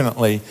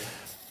 unfortunately,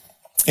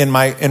 in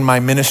my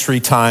ministry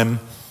time,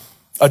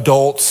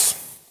 adults,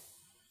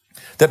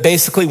 that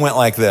basically went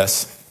like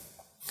this.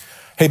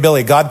 Hey,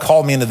 Billy, God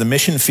called me into the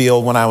mission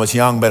field when I was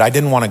young, but I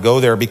didn't want to go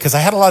there because I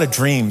had a lot of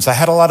dreams. I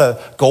had a lot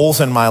of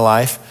goals in my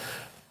life,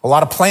 a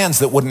lot of plans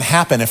that wouldn't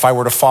happen if I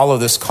were to follow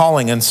this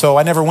calling. And so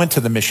I never went to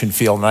the mission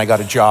field and I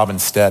got a job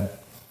instead.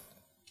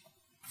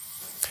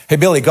 Hey,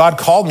 Billy, God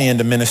called me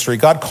into ministry.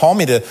 God called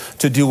me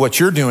to do what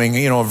you're doing,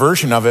 a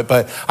version of it,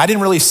 but I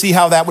didn't really see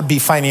how that would be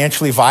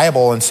financially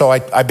viable. And so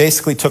I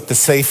basically took the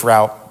safe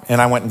route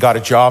and I went and got a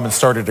job and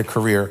started a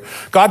career.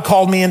 God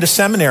called me into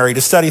seminary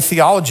to study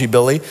theology,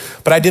 Billy,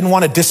 but I didn't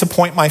want to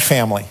disappoint my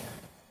family.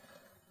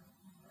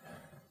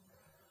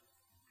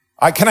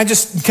 Can I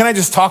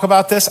just talk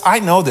about this? I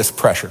know this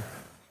pressure.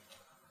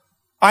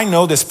 I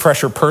know this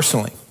pressure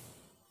personally.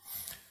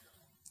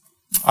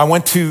 I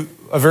went to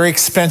a very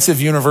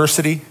expensive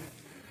university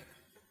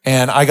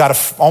and I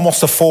got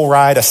almost a full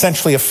ride,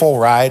 essentially a full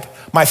ride.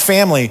 My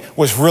family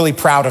was really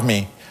proud of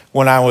me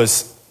when I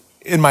was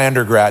in my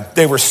undergrad.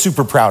 They were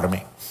super proud of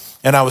me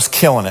and I was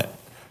killing it.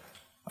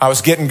 I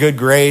was getting good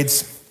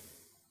grades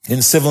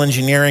in civil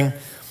engineering.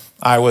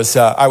 I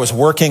was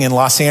working in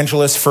Los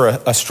Angeles for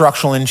a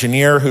structural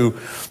engineer who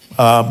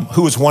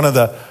was one of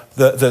the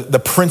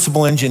the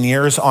principal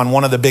engineers on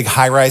one of the big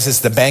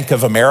high-rises, the Bank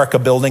of America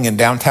building in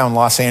downtown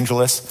Los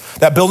Angeles.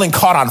 That building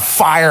caught on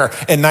fire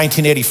in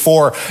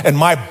 1984, and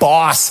my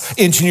boss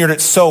engineered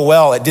it so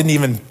well, it didn't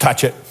even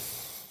touch it.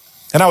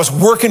 And I was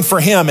working for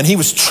him, and he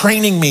was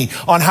training me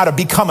on how to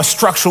become a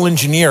structural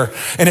engineer.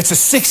 And it's a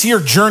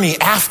 6-year journey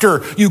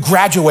after you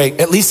graduate,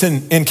 at least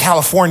in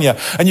California.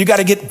 And you got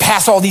to get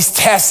past all these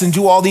tests and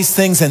do all these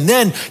things. And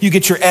then you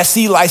get your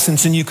SE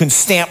license and you can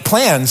stamp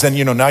plans. And,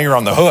 now you're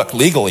on the hook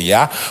legally,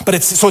 yeah? But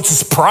it's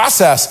this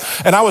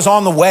process. And I was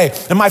on the way,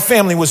 and my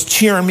family was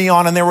cheering me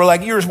on, and they were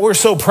like, we're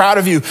so proud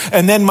of you.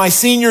 And then my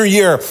senior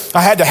year,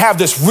 I had to have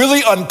this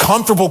really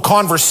uncomfortable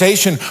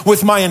conversation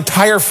with my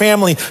entire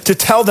family to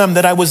tell them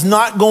that I was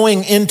not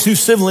going into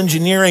civil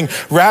engineering.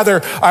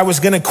 Rather, I was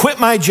going to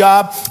quit my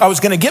job. I was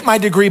going to get my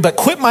degree, but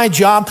quit my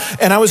job,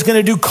 and I was going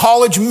to do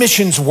college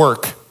missions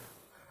work.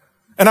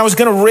 And I was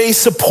going to raise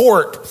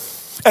support.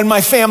 And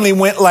my family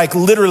went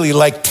literally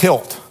like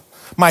tilt.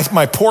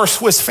 My poor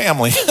Swiss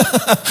family.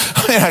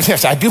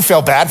 I do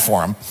feel bad for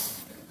them.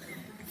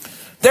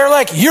 They're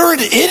like, you're an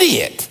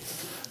idiot.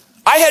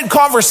 I had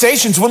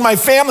conversations when my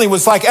family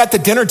was at the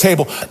dinner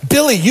table,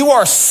 Billy, you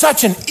are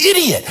such an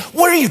idiot.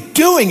 What are you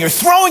doing? You're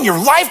throwing your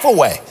life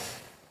away.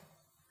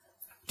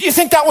 Do you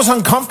think that was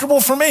uncomfortable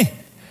for me?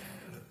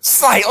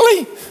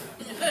 Slightly.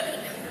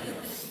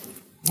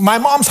 My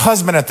mom's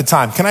husband at the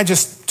time, can I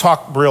just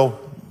talk real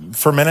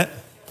for a minute?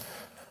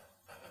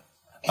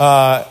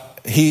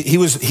 He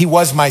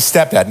was my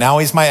stepdad. Now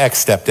he's my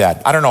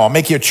ex-stepdad. I don't know. I'll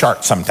make you a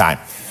chart sometime.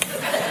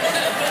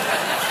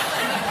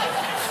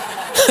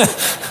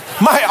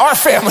 Our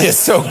family is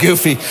so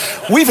goofy.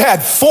 We've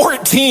had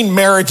 14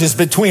 marriages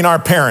between our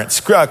parents,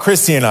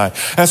 Christy and I.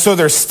 And so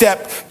they're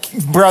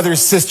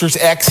step-brothers, sisters,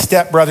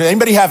 ex-step-brothers.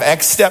 Anybody have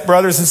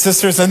ex-step-brothers and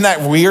sisters? Isn't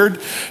that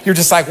weird? You're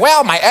just like,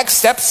 well, my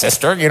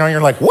ex-step-sister. You're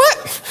like,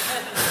 what?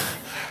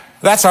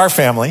 That's our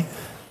family.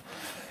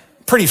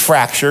 Pretty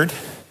fractured.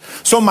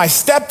 So my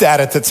stepdad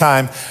at the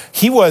time,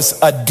 he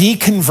was a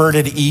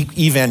deconverted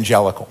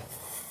evangelical.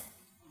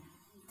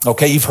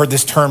 Okay, you've heard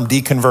this term,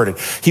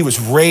 deconverted. He was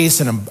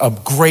raised in a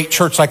great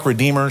church like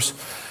Redeemer's,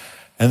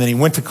 and then he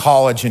went to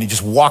college and he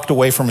just walked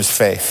away from his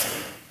faith.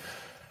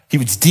 He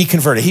was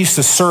deconverted. He used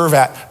to serve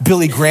at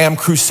Billy Graham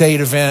crusade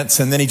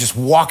events, and then he just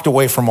walked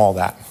away from all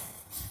that.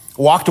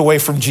 Walked away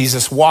from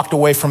Jesus, walked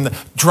away from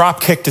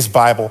drop-kicked his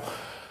Bible.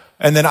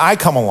 And then I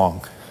come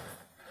along,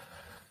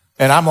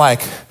 and I'm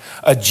like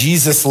a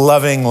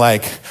Jesus-loving,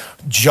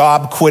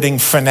 job-quitting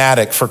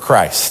fanatic for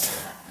Christ.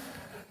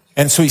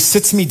 And so he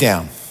sits me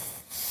down.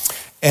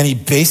 And he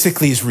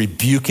basically is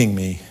rebuking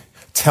me,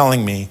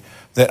 telling me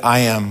that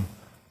I am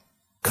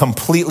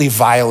completely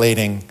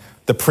violating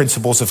the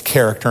principles of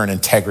character and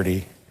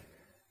integrity.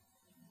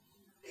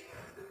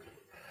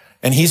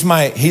 And he's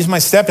my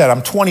stepdad.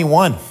 I'm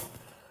 21.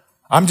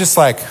 I'm just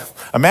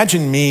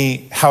imagine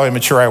me, how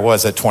immature I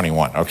was at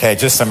 21, okay?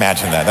 Just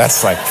imagine that.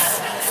 That's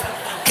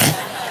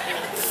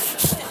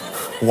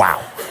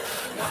wow.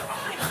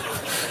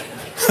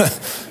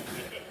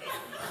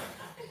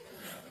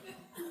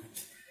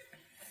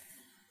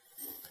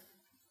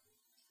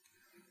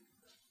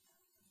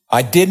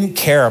 I didn't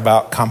care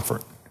about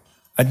comfort.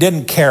 I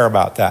didn't care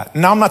about that.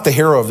 Now, I'm not the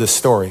hero of this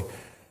story.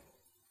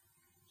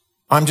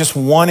 I'm just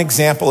one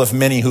example of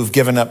many who've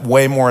given up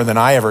way more than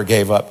I ever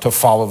gave up to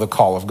follow the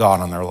call of God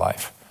on their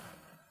life.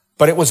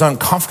 But it was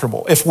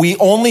uncomfortable. If we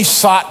only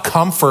sought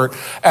comfort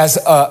as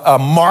a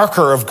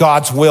marker of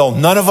God's will,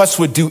 none of us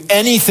would do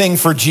anything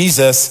for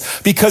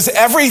Jesus, because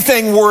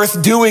everything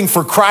worth doing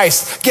for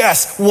Christ,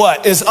 guess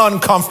what, is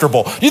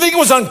uncomfortable. You think it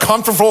was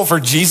uncomfortable for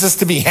Jesus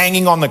to be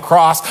hanging on the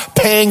cross,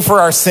 paying for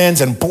our sins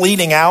and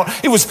bleeding out?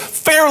 It was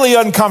fairly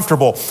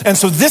uncomfortable. And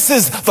so this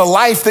is the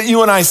life that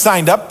you and I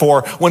signed up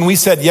for when we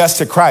said yes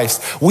to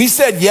Christ. We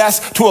said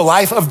yes to a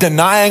life of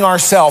denying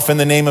ourselves in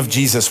the name of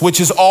Jesus,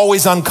 which is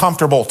always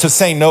uncomfortable to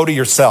say no to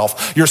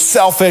yourself. You're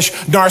selfish,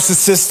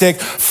 narcissistic,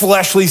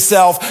 fleshly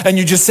self, and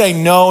you just say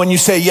no and you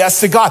say yes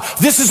to God.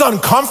 This is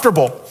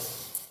uncomfortable.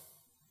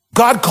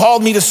 God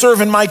called me to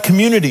serve in my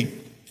community.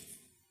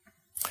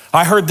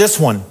 I heard this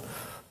one.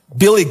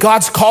 Billy,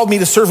 God's called me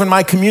to serve in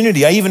my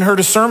community. I even heard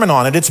a sermon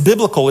on it. It's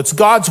biblical. It's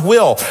God's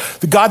will.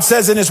 God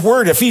says in his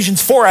word, Ephesians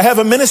 4, I have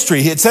a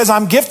ministry. It says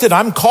I'm gifted,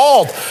 I'm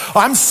called,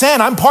 I'm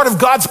sent, I'm part of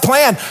God's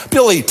plan,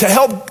 Billy, to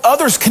help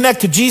others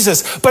connect to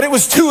Jesus. But it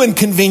was too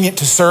inconvenient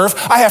to serve.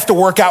 I have to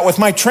work out with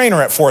my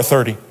trainer at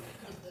 4:30.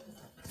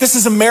 This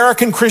is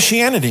American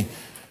Christianity.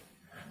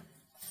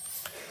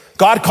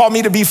 God called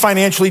me to be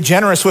financially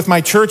generous with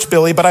my church,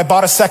 Billy, but I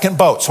bought a second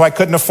boat, so I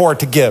couldn't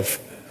afford to give.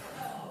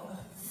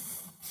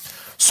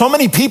 So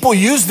many people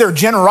use their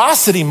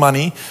generosity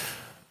money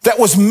that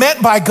was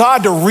meant by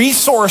God to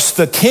resource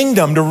the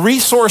kingdom, to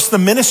resource the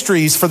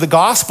ministries for the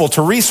gospel,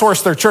 to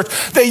resource their church.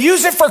 They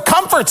use it for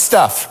comfort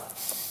stuff.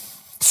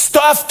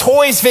 Stuff,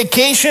 toys,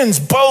 vacations,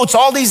 boats,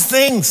 all these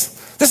things.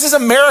 This is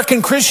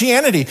American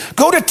Christianity.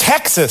 Go to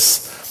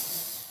Texas.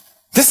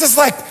 This is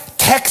like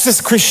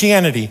Texas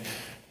Christianity.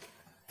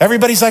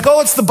 Everybody's like,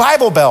 oh, it's the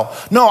Bible Belt.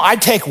 No, I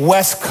take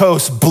West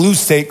Coast blue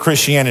state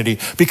Christianity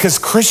because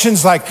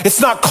Christians it's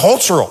not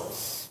cultural.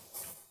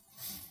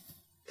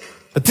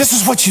 But this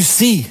is what you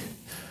see.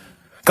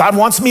 God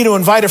wants me to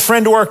invite a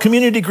friend to our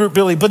community group,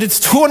 Billy, but it's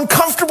too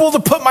uncomfortable to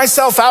put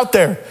myself out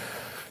there.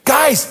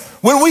 Guys,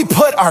 when we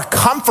put our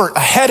comfort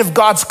ahead of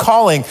God's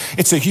calling,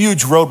 it's a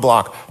huge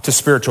roadblock to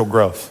spiritual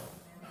growth.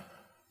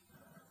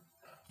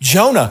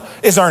 Jonah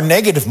is our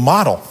negative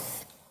model.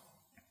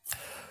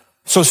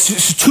 So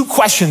 2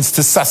 questions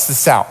to suss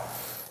this out.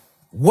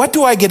 What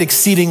do I get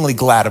exceedingly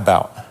glad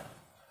about?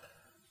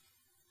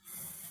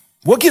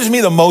 What gives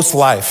me the most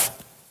life?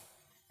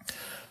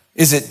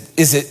 Is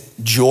it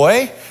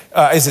joy?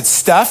 Is it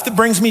stuff that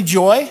brings me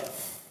joy?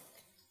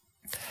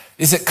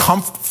 Is it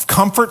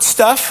comfort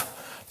stuff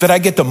that I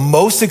get the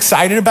most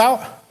excited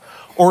about?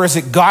 Or is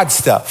it God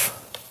stuff?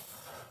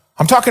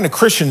 I'm talking to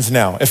Christians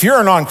now. If you're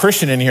a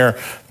non-Christian in here,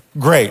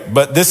 great.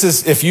 But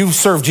if you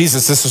serve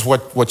Jesus, this is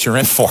what you're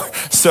in for.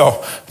 So,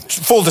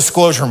 full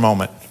disclosure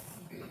moment.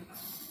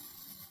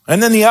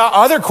 And then the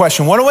other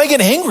question, what do I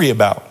get angry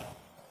about?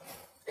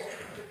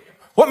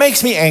 What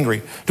makes me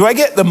angry? Do I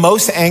get the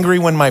most angry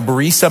when my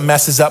barista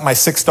messes up my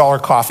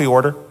 $6 coffee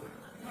order?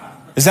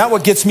 Is that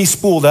what gets me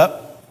spooled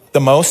up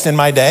the most in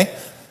my day?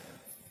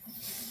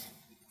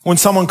 When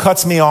someone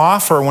cuts me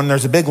off, or when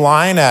there's a big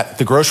line at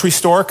the grocery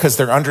store because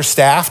they're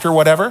understaffed or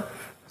whatever?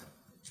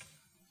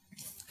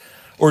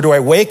 Or do I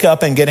wake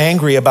up and get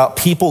angry about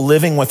people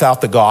living without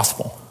the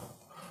gospel?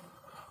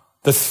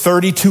 The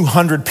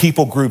 3,200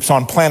 people groups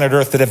on planet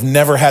Earth that have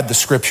never had the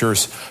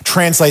scriptures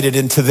translated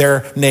into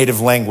their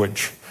native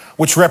language,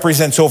 which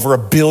represents over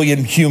 1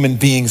 billion human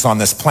beings on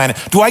this planet.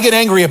 Do I get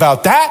angry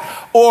about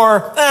that?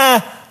 Or,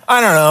 I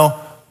don't know,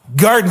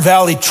 Garden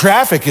Valley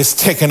traffic is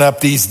ticking up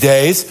these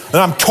days and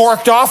I'm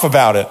torqued off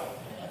about it.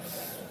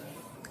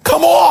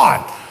 Come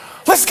on,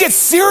 let's get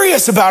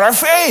serious about our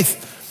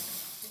faith.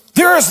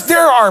 There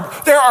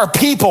are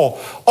people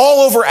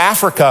all over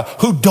Africa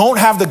who don't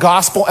have the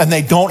gospel and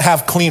they don't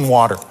have clean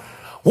water.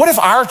 What if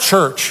our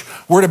church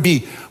were to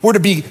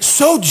be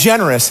so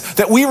generous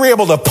that we were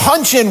able to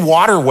punch in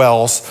water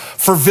wells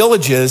for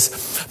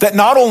villages that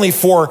not only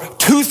for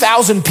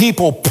 2,000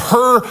 people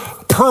per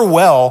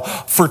well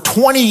for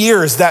 20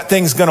 years that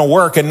thing's going to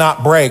work and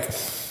not break.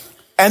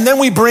 And then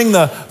we bring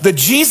the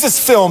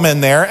Jesus film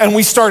in there and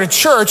we start a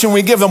church and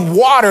we give them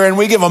water and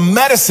we give them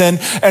medicine.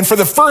 And for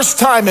the first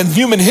time in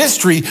human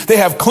history, they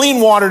have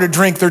clean water to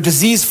drink. They're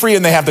disease free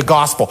and they have the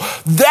gospel.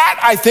 That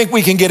I think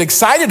we can get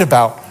excited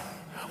about.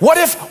 What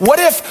if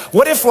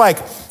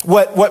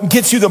what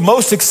gets you the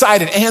most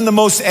excited and the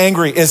most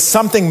angry is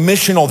something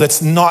missional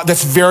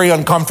that's very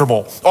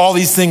uncomfortable? All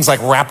these things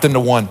wrapped into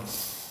one.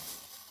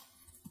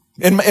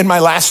 In my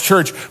last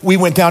church, we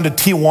went down to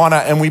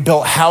Tijuana and we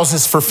built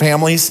houses for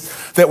families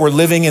that were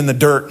living in the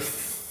dirt.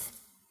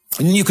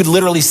 And you could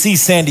literally see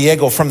San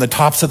Diego from the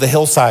tops of the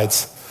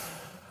hillsides.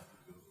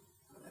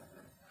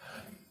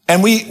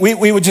 And we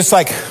would just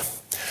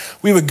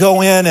we would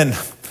go in and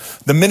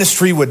the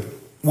ministry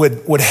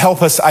would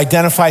help us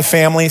identify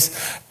families,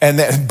 and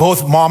that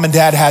both mom and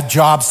dad had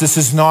jobs. This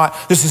is not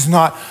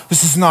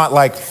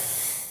like,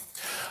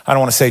 I don't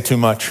want to say too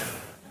much.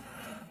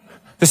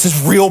 This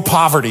is real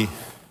poverty.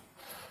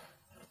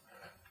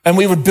 And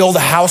we would build a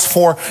house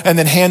and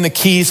then hand the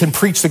keys and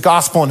preach the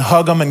gospel and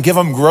hug them and give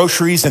them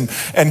groceries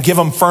and give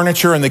them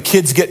furniture, and the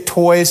kids get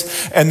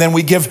toys. And then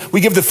we give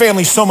the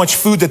family so much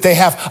food that they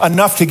have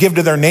enough to give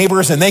to their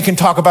neighbors and they can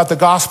talk about the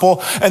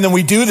gospel. And then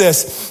we do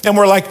this and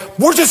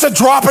we're just a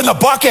drop in the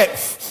bucket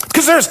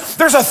because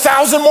there's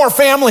 1,000 more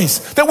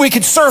families that we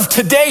could serve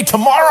today,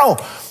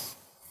 tomorrow.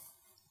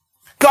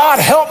 God,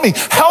 help me,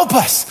 help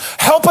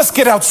us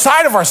get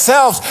outside of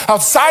ourselves,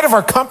 outside of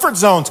our comfort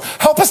zones.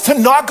 Help us to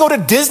not go to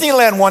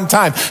Disneyland one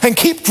time and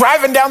keep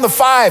driving down the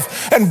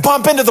 5 and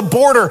bump into the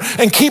border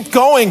and keep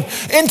going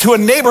into a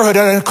neighborhood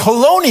and a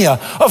colonia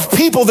of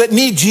people that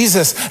need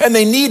Jesus and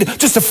they need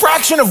just a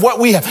fraction of what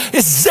we have.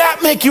 Does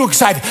that make you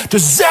excited?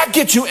 Does that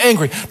get you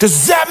angry?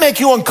 Does that make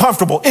you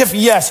uncomfortable? If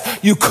yes,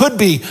 you could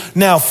be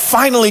now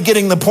finally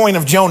getting the point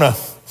of Jonah.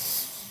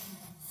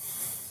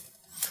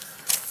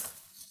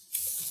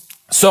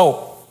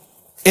 So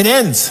it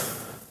ends.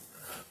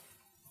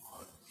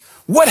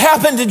 What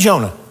happened to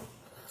Jonah?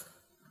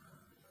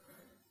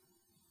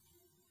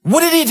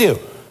 What did he do?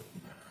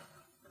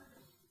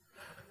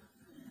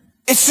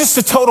 It's just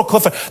a total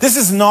cliff. This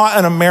is not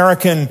an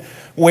American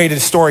way to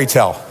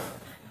storytell.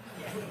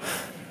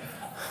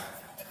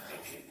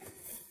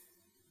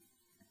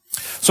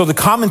 So the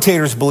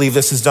commentators believe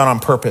this is done on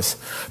purpose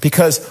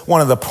because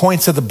one of the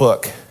points of the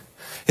book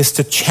is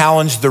to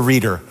challenge the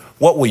reader.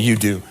 What will you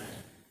do?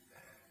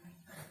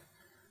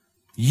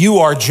 You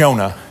are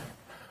Jonah.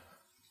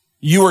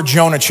 You are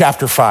Jonah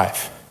chapter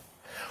 5.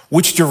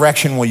 Which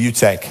direction will you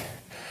take?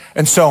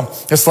 And so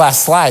this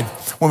last slide,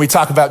 when we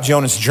talk about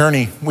Jonah's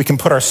journey, we can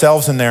put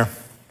ourselves in there.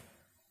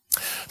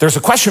 There's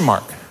a question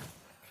mark.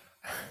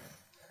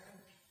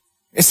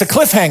 It's a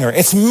cliffhanger.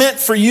 It's meant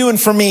for you and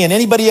for me and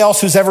anybody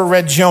else who's ever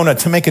read Jonah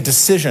to make a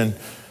decision.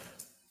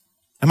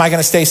 Am I going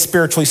to stay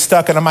spiritually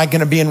stuck, and am I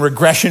going to be in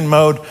regression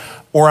mode,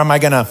 or am I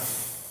going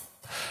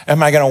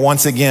to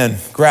once again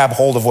grab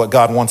hold of what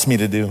God wants me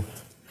to do?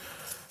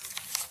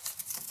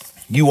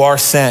 You are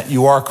sent,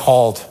 you are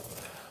called,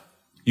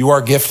 you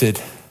are gifted,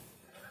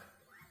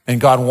 and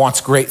God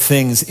wants great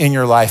things in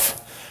your life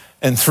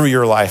and through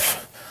your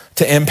life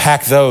to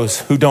impact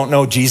those who don't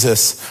know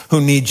Jesus, who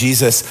need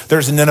Jesus.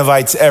 There's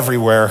Ninevites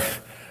everywhere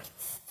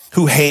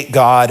who hate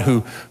God,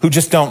 who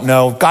just don't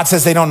know. God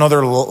says they don't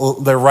know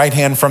their right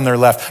hand from their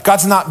left.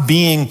 God's not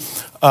being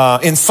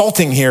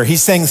insulting here.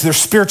 He's saying there's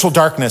spiritual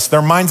darkness.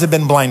 Their minds have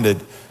been blinded,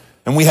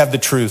 and we have the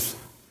truth.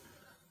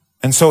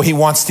 And so he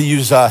wants to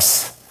use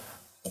us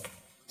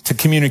to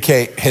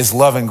communicate his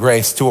love and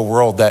grace to a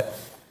world that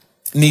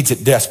needs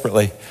it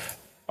desperately.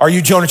 Are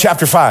you Jonah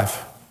chapter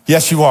 5?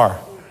 Yes, you are.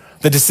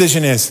 The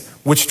decision is,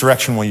 which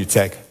direction will you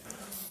take?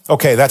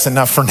 Okay, that's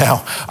enough for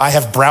now. I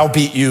have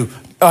browbeat you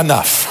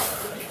enough.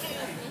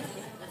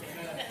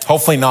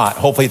 Hopefully not.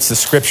 Hopefully it's the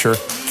scripture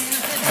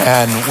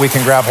and we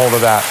can grab hold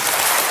of that.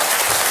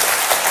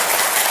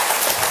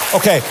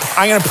 Okay,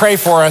 I'm going to pray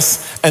for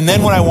us. And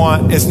then what I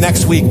want is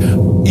next week,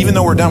 even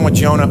though we're done with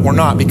Jonah, we're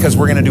not, because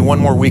we're going to do one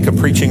more week of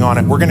preaching on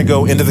it. We're going to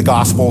go into the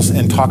Gospels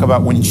and talk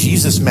about when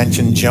Jesus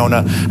mentioned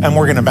Jonah, and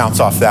we're going to bounce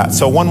off that.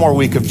 So one more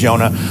week of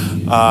Jonah,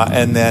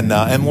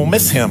 and we'll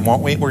miss him,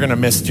 won't we? We're going to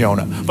miss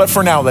Jonah. But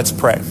for now, let's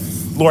pray.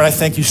 Lord, I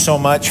thank you so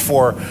much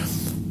for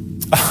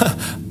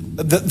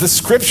the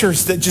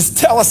scriptures that just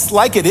tell us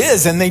like it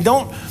is, and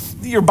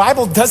your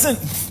Bible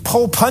doesn't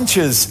pull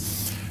punches.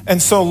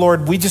 And so,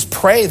 Lord, we just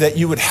pray that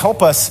you would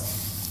help us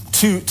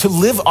to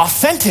live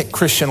authentic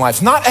Christian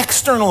lives, not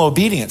external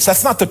obedience.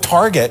 That's not the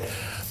target.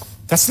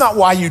 That's not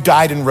why you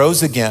died and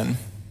rose again.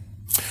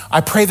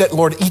 I pray that,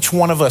 Lord, each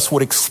one of us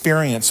would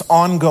experience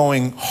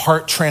ongoing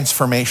heart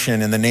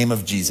transformation in the name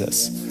of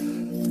Jesus.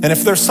 And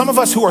if there's some of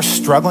us who are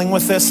struggling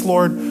with this,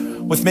 Lord,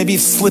 with maybe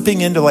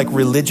slipping into like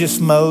religious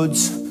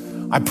modes,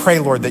 I pray,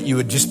 Lord, that you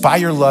would just by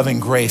your love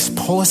and grace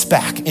pull us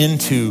back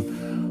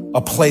into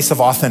a place of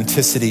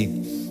authenticity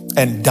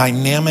and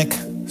dynamic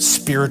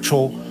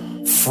spiritual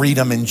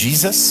freedom in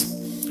Jesus.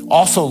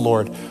 Also,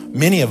 Lord,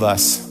 many of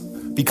us,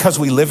 because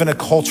we live in a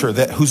culture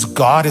whose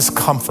God is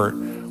comfort,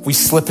 we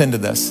slip into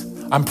this.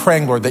 I'm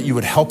praying, Lord, that you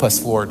would help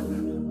us, Lord,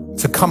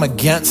 to come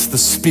against the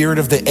spirit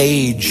of the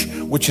age,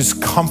 which is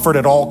comfort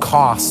at all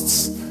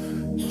costs,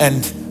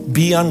 and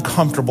be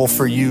uncomfortable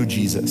for you,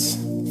 Jesus.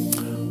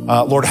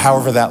 Lord,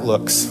 however that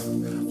looks.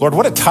 Lord,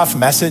 what a tough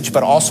message,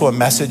 but also a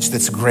message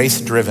that's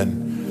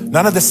grace-driven.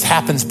 None of this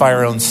happens by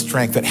our own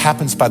strength. It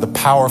happens by the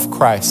power of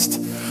Christ.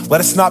 Let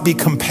us not be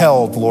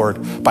compelled,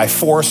 Lord, by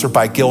force or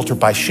by guilt or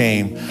by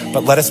shame,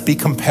 but let us be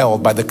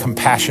compelled by the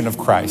compassion of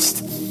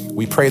Christ.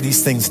 We pray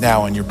these things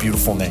now in your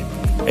beautiful name.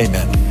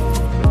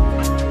 Amen.